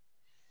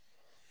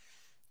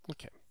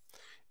 Okay,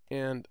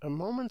 and a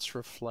moment's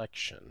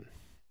reflection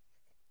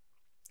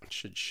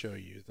should show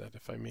you that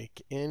if I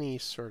make any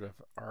sort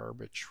of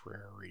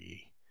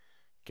arbitrary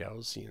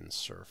Gaussian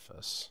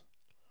surface,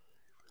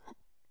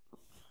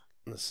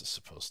 this is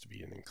supposed to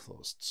be an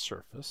enclosed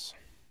surface,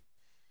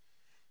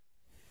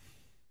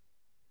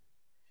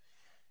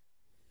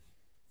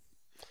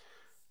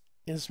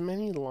 as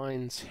many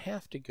lines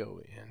have to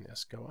go in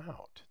as go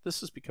out.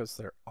 This is because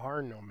there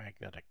are no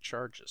magnetic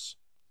charges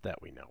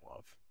that we know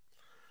of.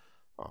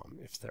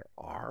 If there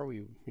are,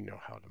 we know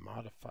how to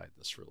modify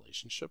this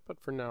relationship, but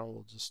for now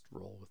we'll just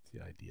roll with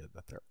the idea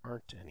that there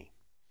aren't any.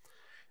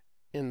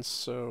 And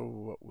so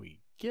what we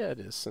get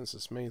is, since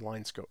as many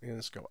lines go in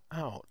as go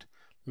out,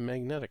 the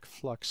magnetic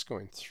flux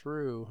going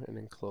through an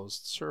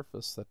enclosed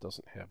surface that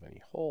doesn't have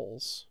any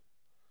holes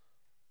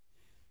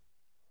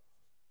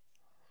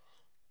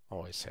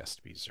always has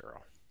to be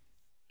 0.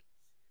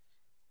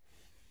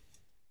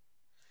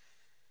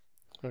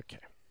 Okay.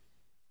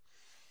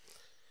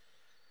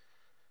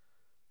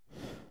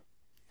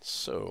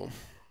 So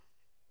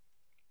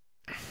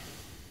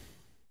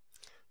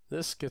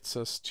this gets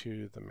us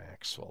to the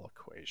Maxwell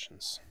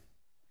equations.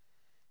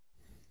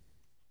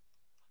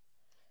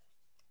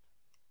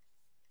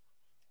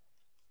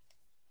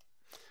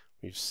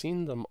 We've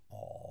seen them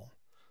all,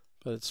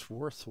 but it's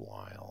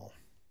worthwhile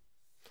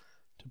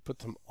to put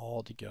them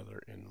all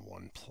together in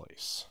one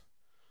place.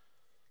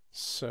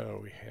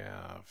 So we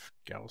have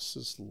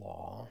Gauss's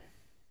law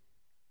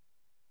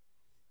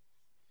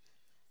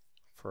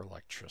for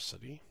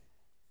electricity.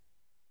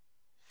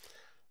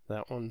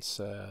 That one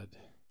said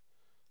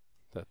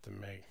that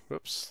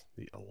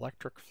the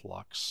electric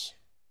flux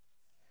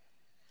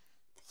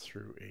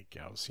through a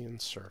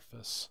Gaussian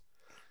surface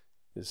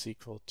is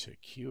equal to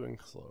Q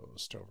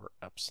enclosed over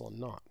epsilon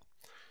naught.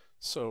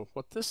 So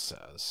what this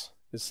says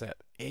is that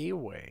a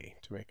way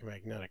to make a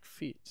magnetic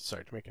field,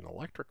 to make an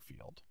electric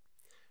field,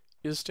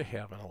 is to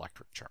have an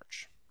electric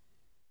charge.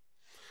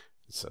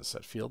 It says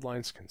that field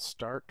lines can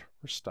start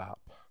or stop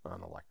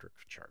on electric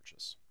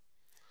charges.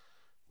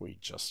 We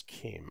just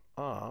came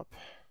up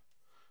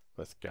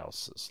with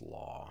Gauss's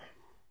law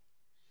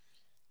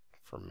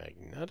for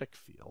magnetic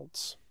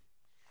fields,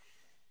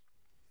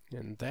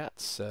 and that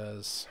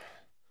says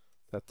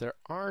that there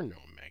are no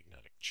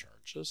magnetic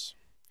charges,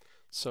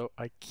 so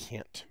I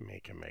can't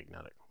make a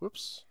magnetic,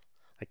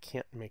 I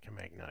can't make a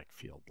magnetic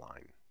field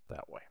line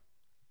that way.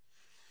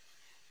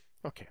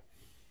 Okay.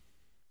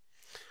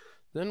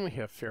 Then we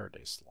have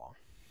Faraday's law.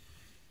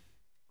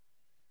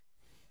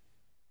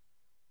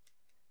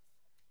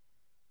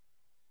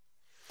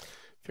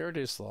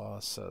 Faraday's law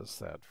says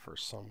that for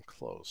some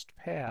closed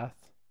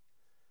path,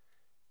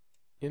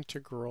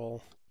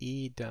 integral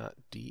E dot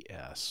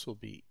ds will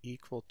be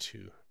equal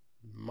to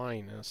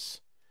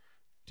minus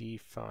d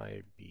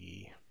phi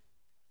b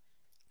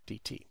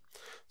dt.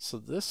 So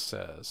this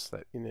says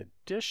that in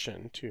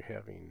addition to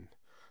having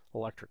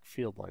electric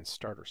field lines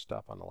start or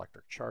stop on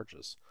electric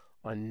charges,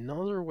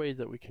 another way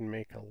that we can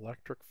make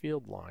electric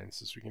field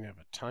lines is we can have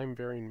a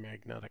time-varying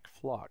magnetic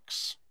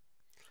flux,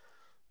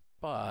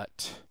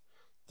 but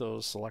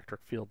those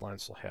electric field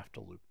lines will have to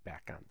loop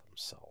back on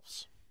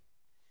themselves.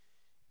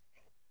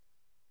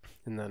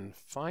 And then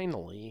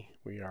finally,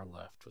 we are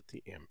left with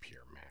the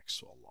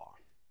Ampère-Maxwell Law.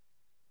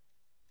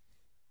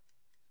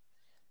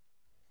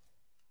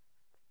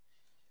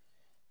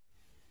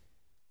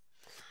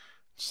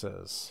 It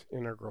says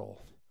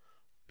integral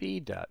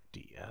B dot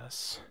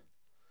ds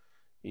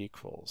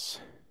equals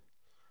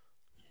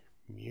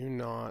mu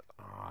naught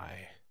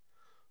I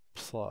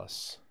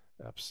plus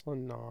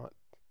epsilon naught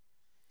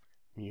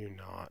mu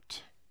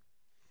naught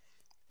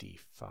d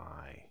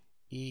phi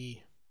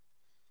e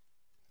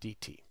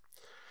dt.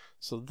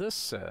 So this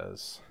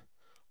says,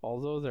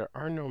 although there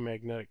are no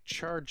magnetic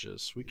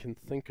charges, we can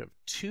think of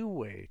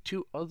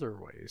two other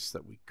ways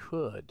that we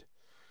could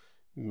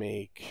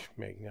make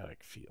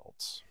magnetic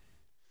fields.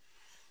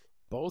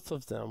 Both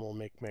of them will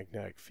make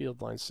magnetic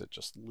field lines that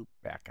just loop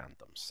back on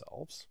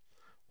themselves.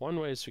 One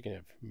way is we can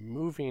have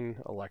moving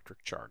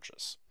electric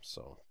charges.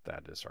 So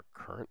that is our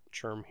current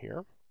term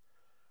here.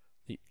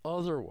 The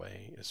other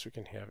way is we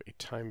can have a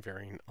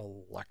time-varying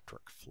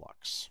electric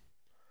flux.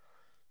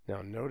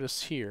 Now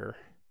notice here,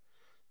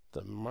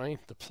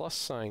 the plus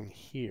sign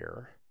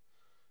here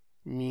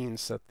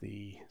means that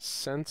the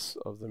sense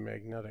of the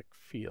magnetic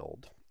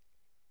field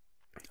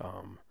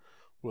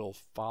will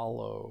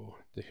follow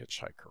the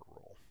hitchhiker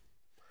rule.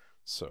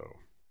 So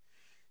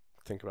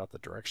think about the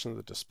direction of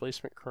the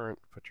displacement current,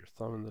 put your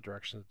thumb in the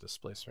direction of the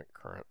displacement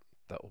current,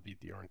 that will be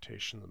the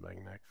orientation of the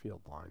magnetic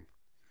field line.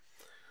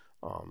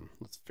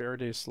 With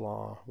Faraday's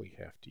law, we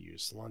have to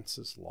use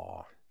Lentz's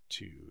law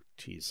to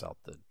tease out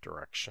the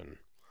direction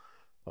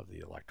of the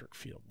electric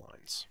field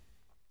lines.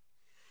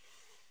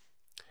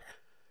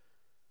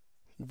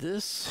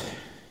 This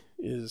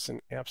is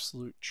an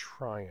absolute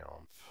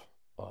triumph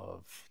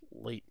of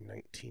late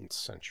 19th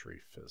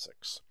century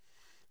physics.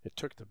 It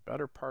took the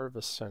better part of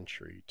a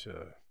century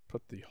to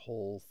put the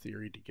whole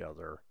theory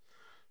together,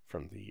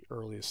 from the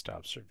earliest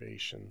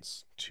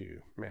observations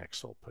to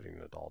Maxwell putting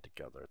it all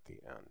together at the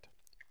end.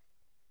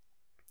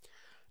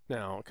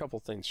 Now, a couple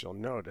things you'll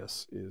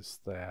notice is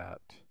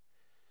that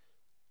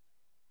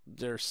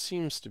there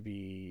seems to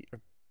be a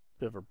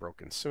bit of a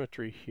broken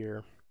symmetry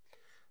here.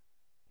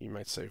 You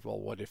might say, well,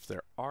 what if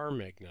there are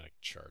magnetic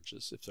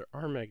charges? If there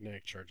are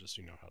magnetic charges,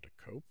 we know how to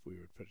cope. We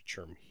would put a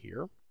term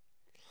here,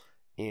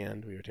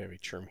 and we would have a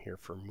term here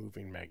for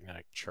moving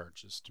magnetic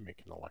charges to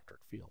make an electric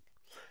field.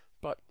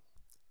 But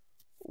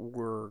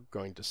we're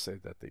going to say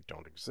that they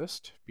don't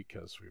exist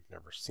because we've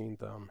never seen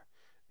them,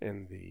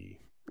 and the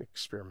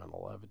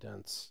experimental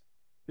evidence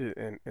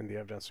and the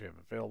evidence we have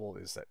available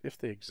is that if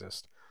they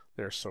exist,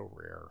 they're so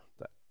rare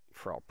that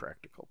for all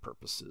practical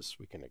purposes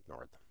we can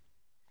ignore them.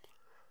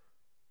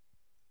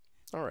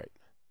 All right,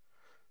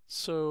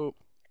 so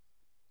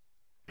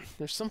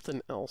there's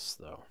something else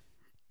though.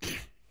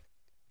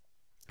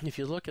 If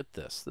you look at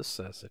this, this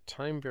says a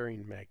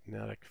time-varying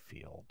magnetic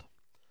field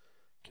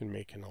can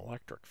make an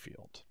electric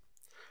field.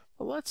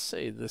 Well, let's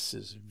say this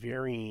is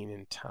varying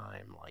in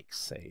time, like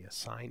say a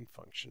sine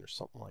function or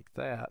something like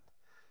that.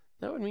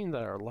 That would mean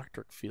that our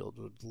electric field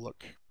would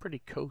look pretty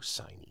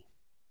cosine-y.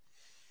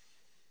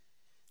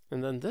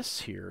 And then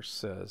this here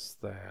says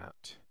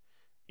that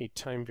a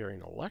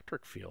time-varying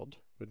electric field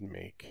would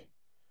make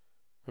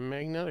a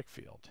magnetic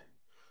field.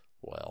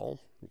 Well,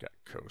 we've got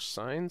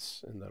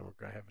cosines, and then we're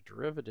going to have a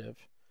derivative.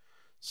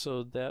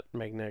 So that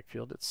magnetic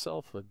field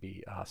itself would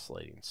be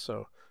oscillating.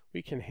 So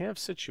we can have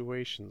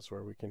situations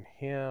where we can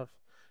have,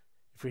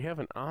 if we have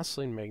an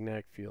oscillating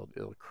magnetic field,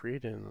 it'll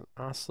create an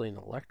oscillating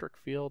electric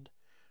field,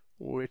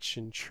 which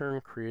in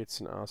turn creates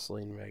an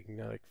oscillating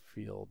magnetic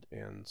field,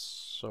 and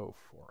so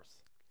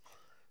forth.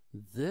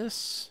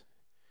 This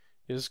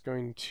is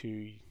going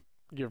to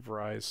give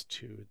rise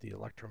to the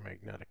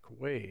electromagnetic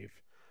wave,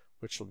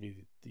 which will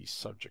be the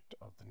subject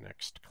of the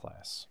next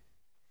class.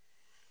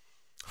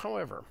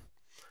 However,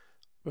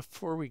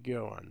 before we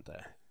go on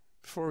that,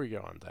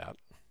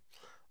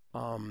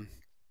 I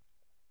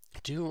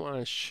do want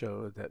to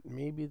show that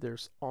maybe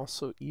there's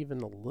also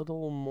even a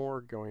little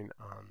more going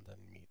on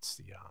than meets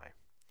the eye.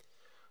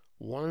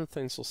 One of the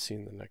things we'll see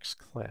in the next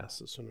class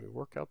is when we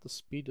work out the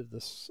speed of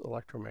this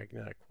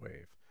electromagnetic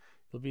wave,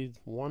 it'll be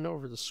 1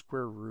 over the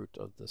square root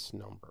of this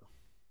number.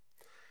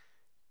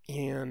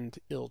 And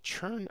it'll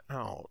turn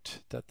out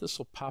that this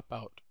will pop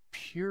out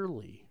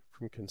purely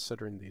from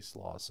considering these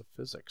laws of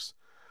physics,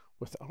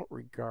 without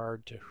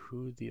regard to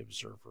who the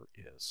observer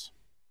is.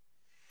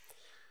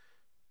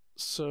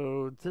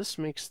 So this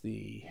makes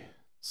the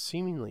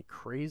seemingly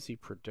crazy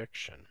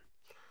prediction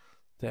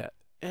that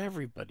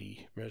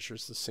everybody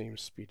measures the same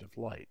speed of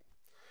light.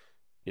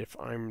 If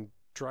I'm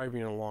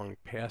driving along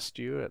past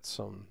you at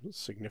some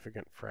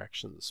significant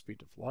fraction of the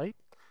speed of light,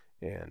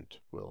 and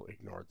we'll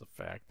ignore the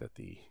fact that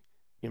the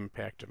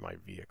impact of my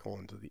vehicle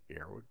into the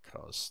air would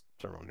cause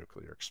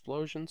thermonuclear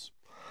explosions.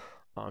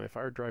 If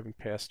I were driving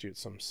past you at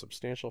some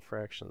substantial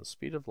fraction of the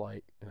speed of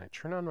light, and I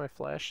turn on my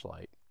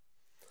flashlight,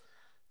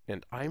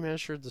 and I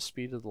measured the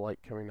speed of the light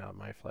coming out of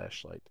my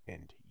flashlight,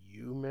 and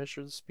you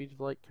measure the speed of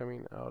light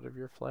coming out of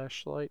your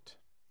flashlight,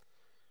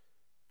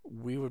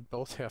 we would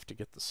both have to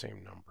get the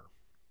same number.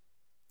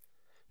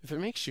 If it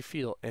makes you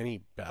feel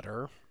any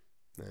better,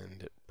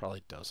 and it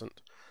probably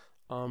doesn't,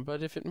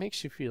 but if it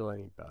makes you feel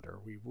any better,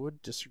 we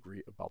would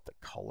disagree about the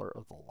color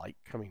of the light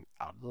coming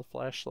out of the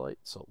flashlight,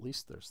 so at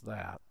least there's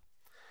that.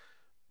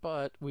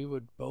 But we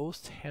would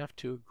both have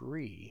to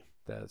agree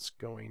that it's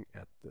going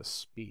at this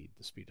speed,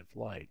 the speed of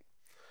light,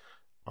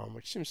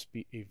 which seems to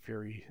be a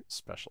very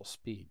special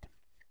speed,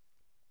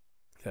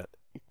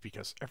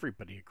 because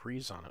everybody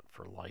agrees on it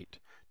for light,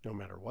 no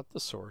matter what the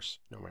source,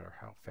 no matter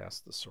how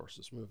fast the source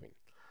is moving.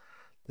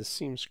 This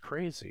seems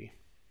crazy,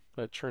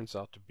 but it turns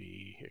out to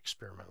be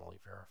experimentally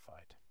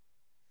verified.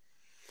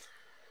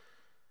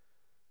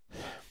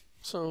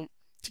 So,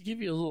 to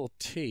give you a little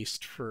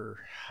taste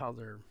for how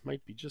there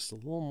might be just a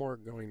little more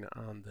going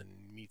on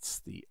than meets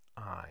the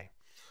eye,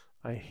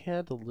 I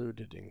had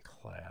alluded in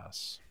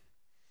class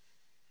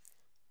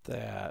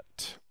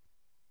that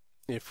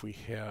if we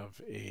have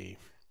a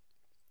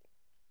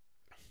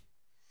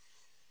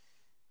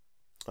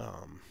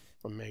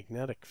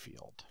magnetic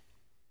field,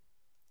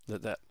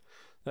 I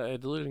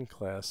alluded in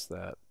class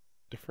that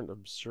different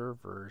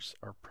observers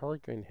are probably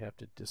going to have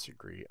to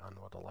disagree on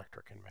what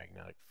electric and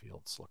magnetic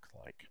fields look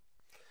like.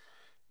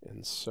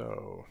 And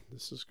so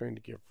this is going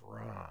to give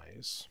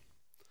rise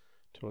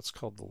to what's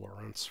called the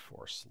Lorentz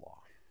Force Law.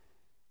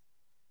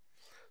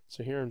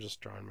 So here I'm just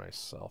drawing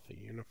myself a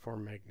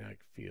uniform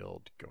magnetic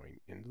field going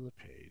into the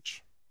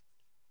page.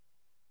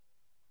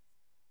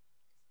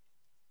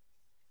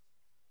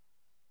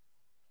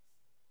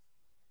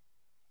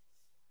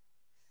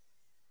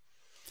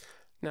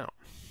 Now,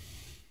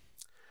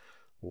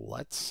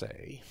 let's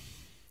say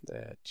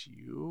that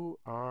you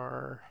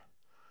are,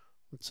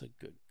 what's a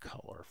good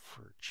color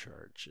for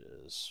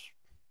charges?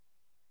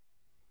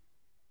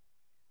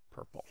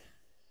 Purple.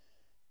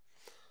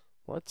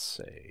 Let's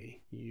say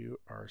you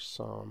are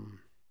some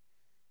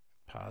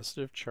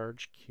positive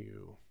charge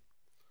q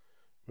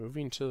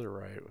moving to the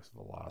right with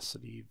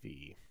velocity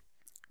v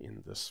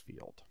in this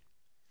field.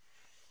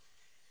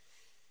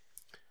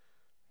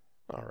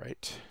 All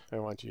right, I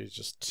want you to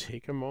just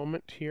take a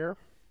moment here.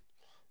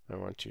 I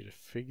want you to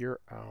figure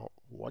out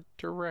what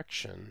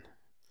direction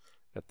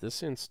at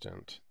this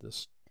instant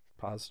this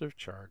positive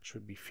charge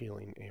would be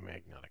feeling a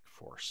magnetic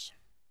force.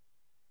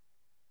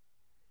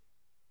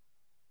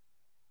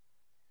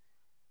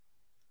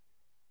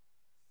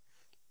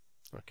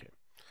 Okay,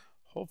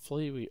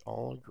 hopefully we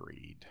all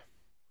agreed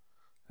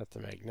that the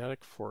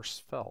magnetic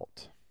force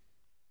felt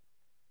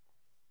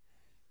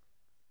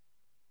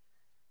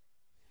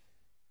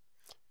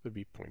would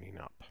be pointing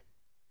up.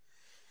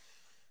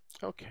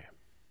 Okay,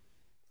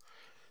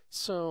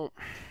 so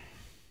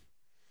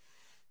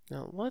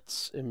now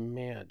let's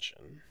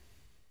imagine,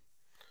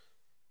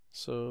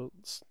 so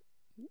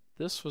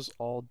this was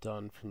all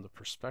done from the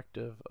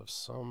perspective of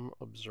some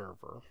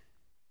observer,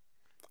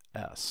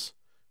 S,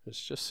 who's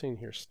just sitting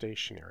here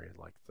stationary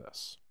like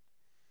this.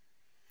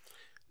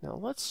 Now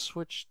let's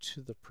switch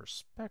to the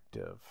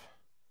perspective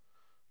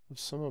of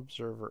some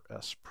observer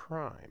S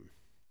prime.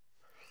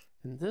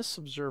 And this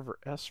observer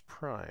S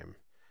prime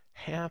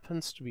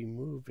happens to be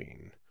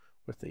moving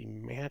with a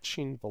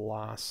matching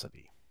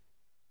velocity.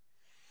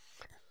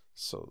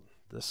 So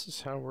this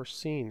is how we're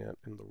seeing it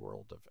in the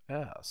world of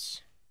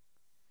S.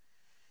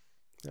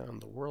 Now in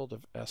the world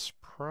of S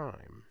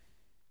prime,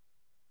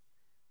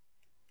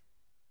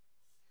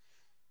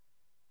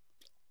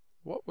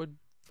 what would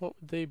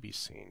they be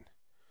seeing?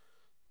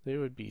 They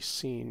would be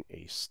seeing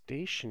a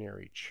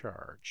stationary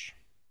charge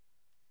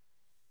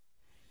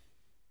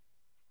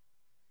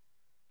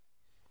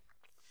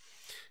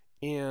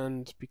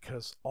and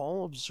because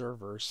all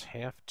observers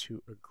have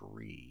to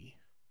agree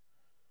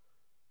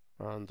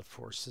on the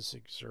forces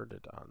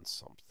exerted on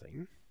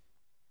something,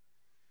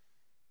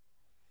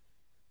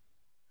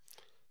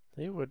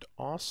 they would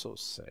also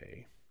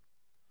say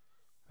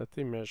that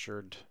they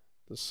measured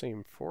the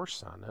same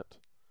force on it,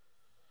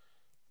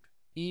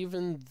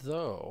 even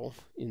though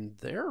in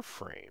their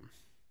frame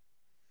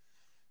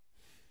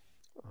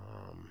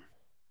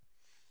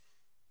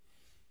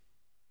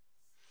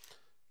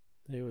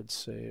they would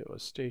say it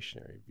was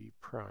stationary, v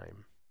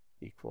prime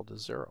equal to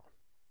 0.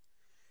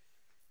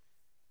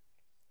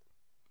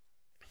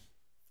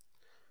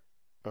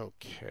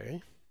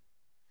 Okay,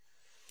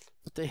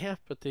 but they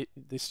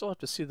still have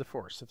to see the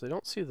force. If they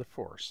don't see the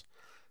force,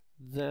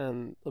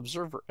 then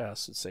observer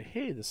S would say,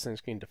 hey, this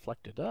thing's getting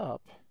deflected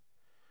up.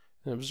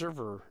 And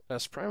observer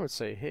S prime would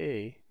say,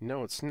 hey,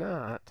 no, it's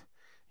not.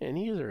 And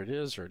either it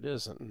is or it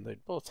isn't, and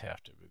they'd both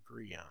have to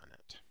agree on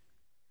it.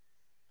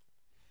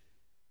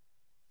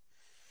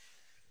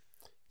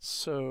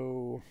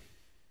 So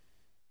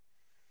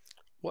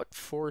what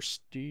force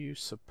do you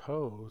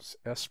suppose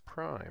S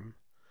prime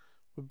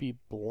would be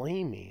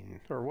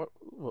blaming, or what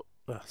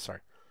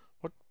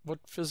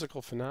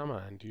physical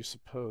phenomenon do you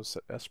suppose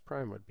that S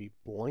prime would be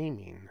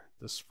blaming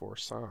this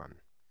force on?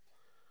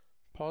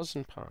 Pause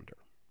and ponder.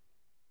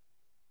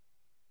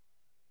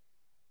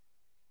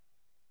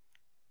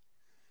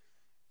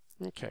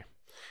 Okay,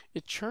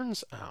 it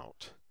turns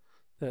out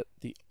that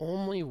the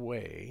only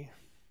way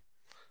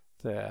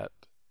that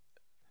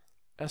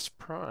S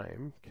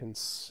prime can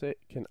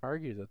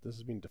argue that this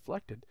is being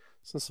deflected,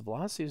 since the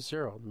velocity is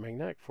 0, the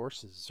magnetic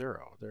force is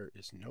 0, there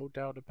is no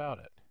doubt about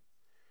it.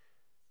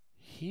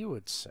 He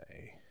would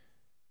say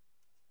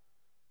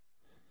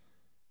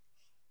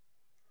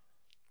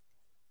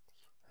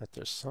that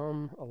there's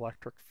some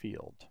electric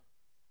field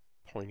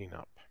pointing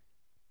up.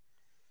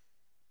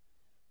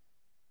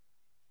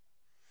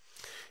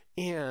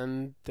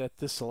 And that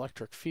this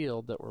electric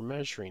field that we're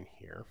measuring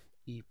here,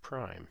 E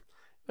prime,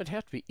 would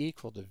have to be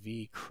equal to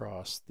V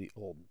cross the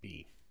old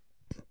B.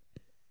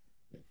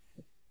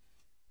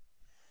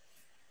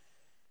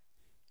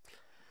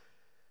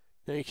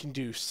 Now you can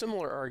do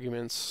similar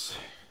arguments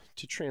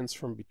to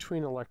transform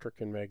between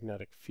electric and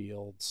magnetic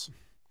fields.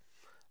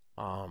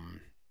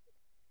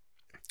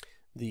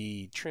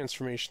 The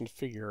transformation to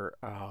figure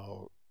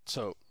out,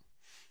 so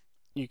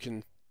you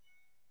can,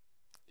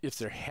 if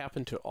there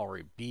happened to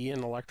already be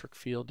an electric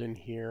field in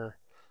here,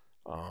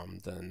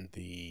 then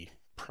the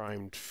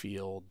primed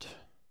field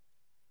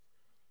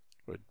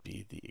would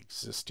be the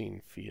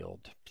existing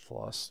field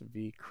plus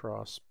V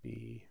cross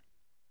B.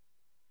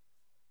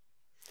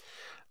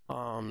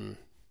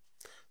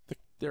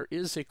 There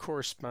is a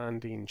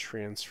corresponding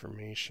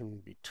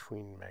transformation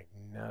between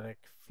magnetic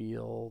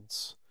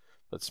fields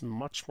that's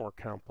much more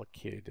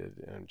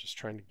complicated, and I'm just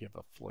trying to give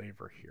a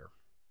flavor here.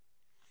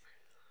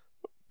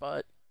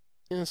 But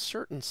in a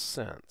certain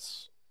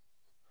sense,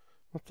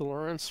 what the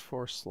Lorentz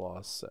Force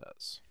Law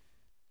says,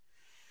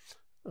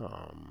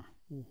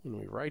 when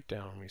we write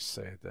down, we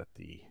say that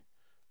the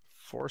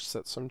force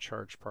that some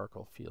charged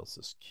particle feels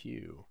is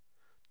Q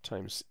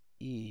times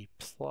E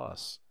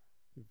plus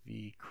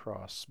V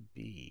cross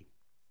B.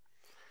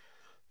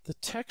 The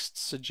text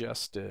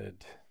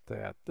suggested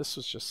that this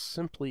was just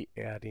simply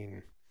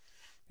adding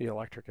the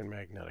electric and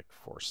magnetic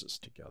forces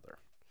together.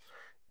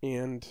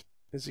 And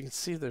as you can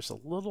see, there's a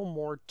little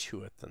more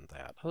to it than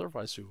that.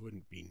 Otherwise, we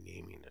wouldn't be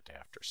naming it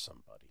after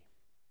somebody.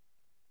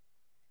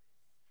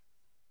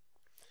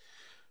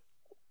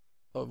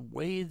 A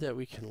way that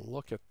we can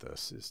look at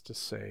this is to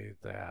say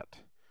that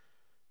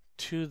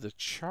to the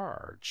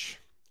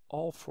charge,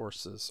 all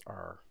forces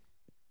are,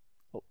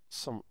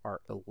 some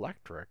are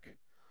electric,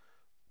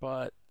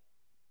 but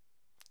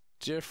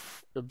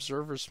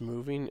observers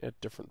moving at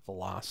different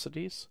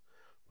velocities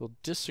will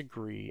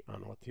disagree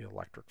on what the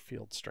electric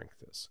field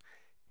strength is.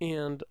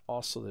 And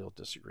also they'll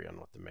disagree on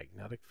what the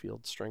magnetic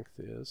field strength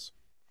is.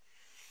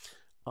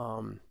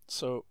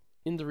 So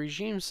in the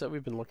regimes that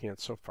we've been looking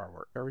at so far,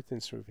 where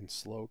everything's moving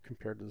slow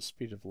compared to the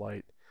speed of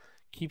light,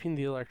 keeping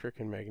the electric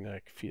and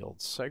magnetic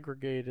fields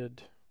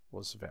segregated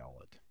was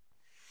valid.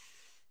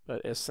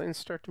 But as things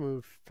start to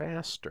move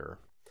faster,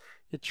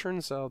 it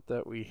turns out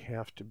that we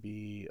have to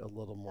be a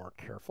little more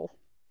careful.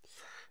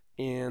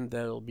 And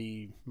that'll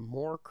be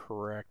more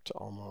correct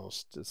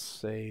almost to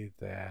say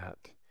that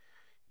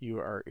you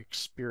are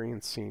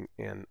experiencing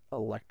an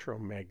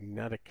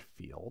electromagnetic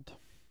field,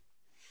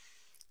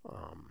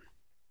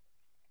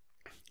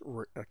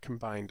 a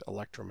combined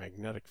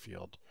electromagnetic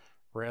field,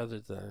 rather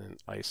than an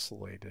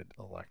isolated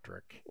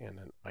electric and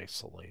an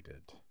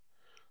isolated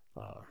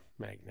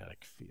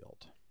magnetic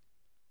field.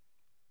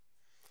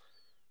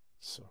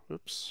 So,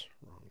 oops,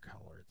 wrong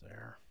color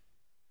there.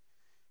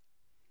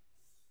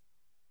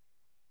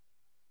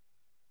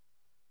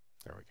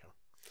 There we go.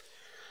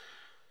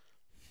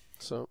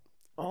 So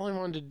all I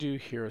wanted to do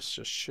here is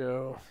just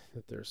show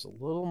that there's a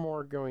little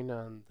more going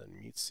on than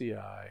meets the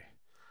eye.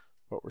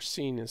 What we're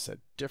seeing is that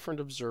different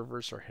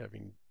observers are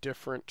having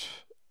different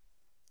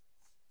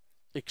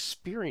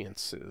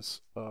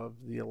experiences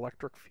of the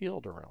electric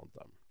field around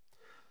them.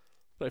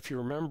 But if you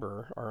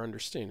remember, our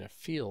understanding of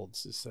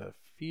fields is that a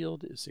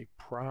field is a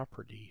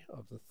property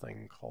of the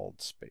thing called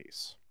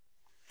space.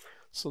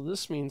 So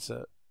this means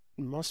that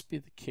it must be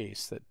the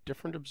case that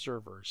different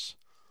observers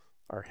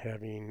are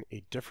having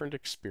a different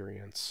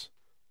experience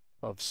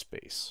of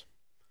space.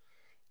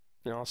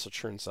 It also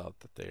turns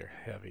out that they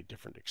have a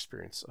different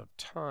experience of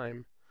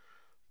time,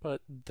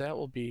 but that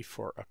will be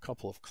for a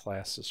couple of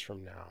classes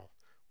from now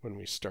when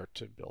we start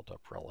to build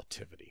up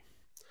relativity.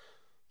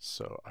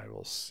 So I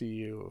will see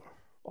you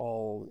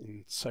all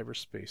in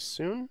cyberspace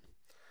soon.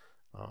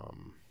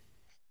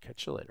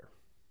 Catch you later.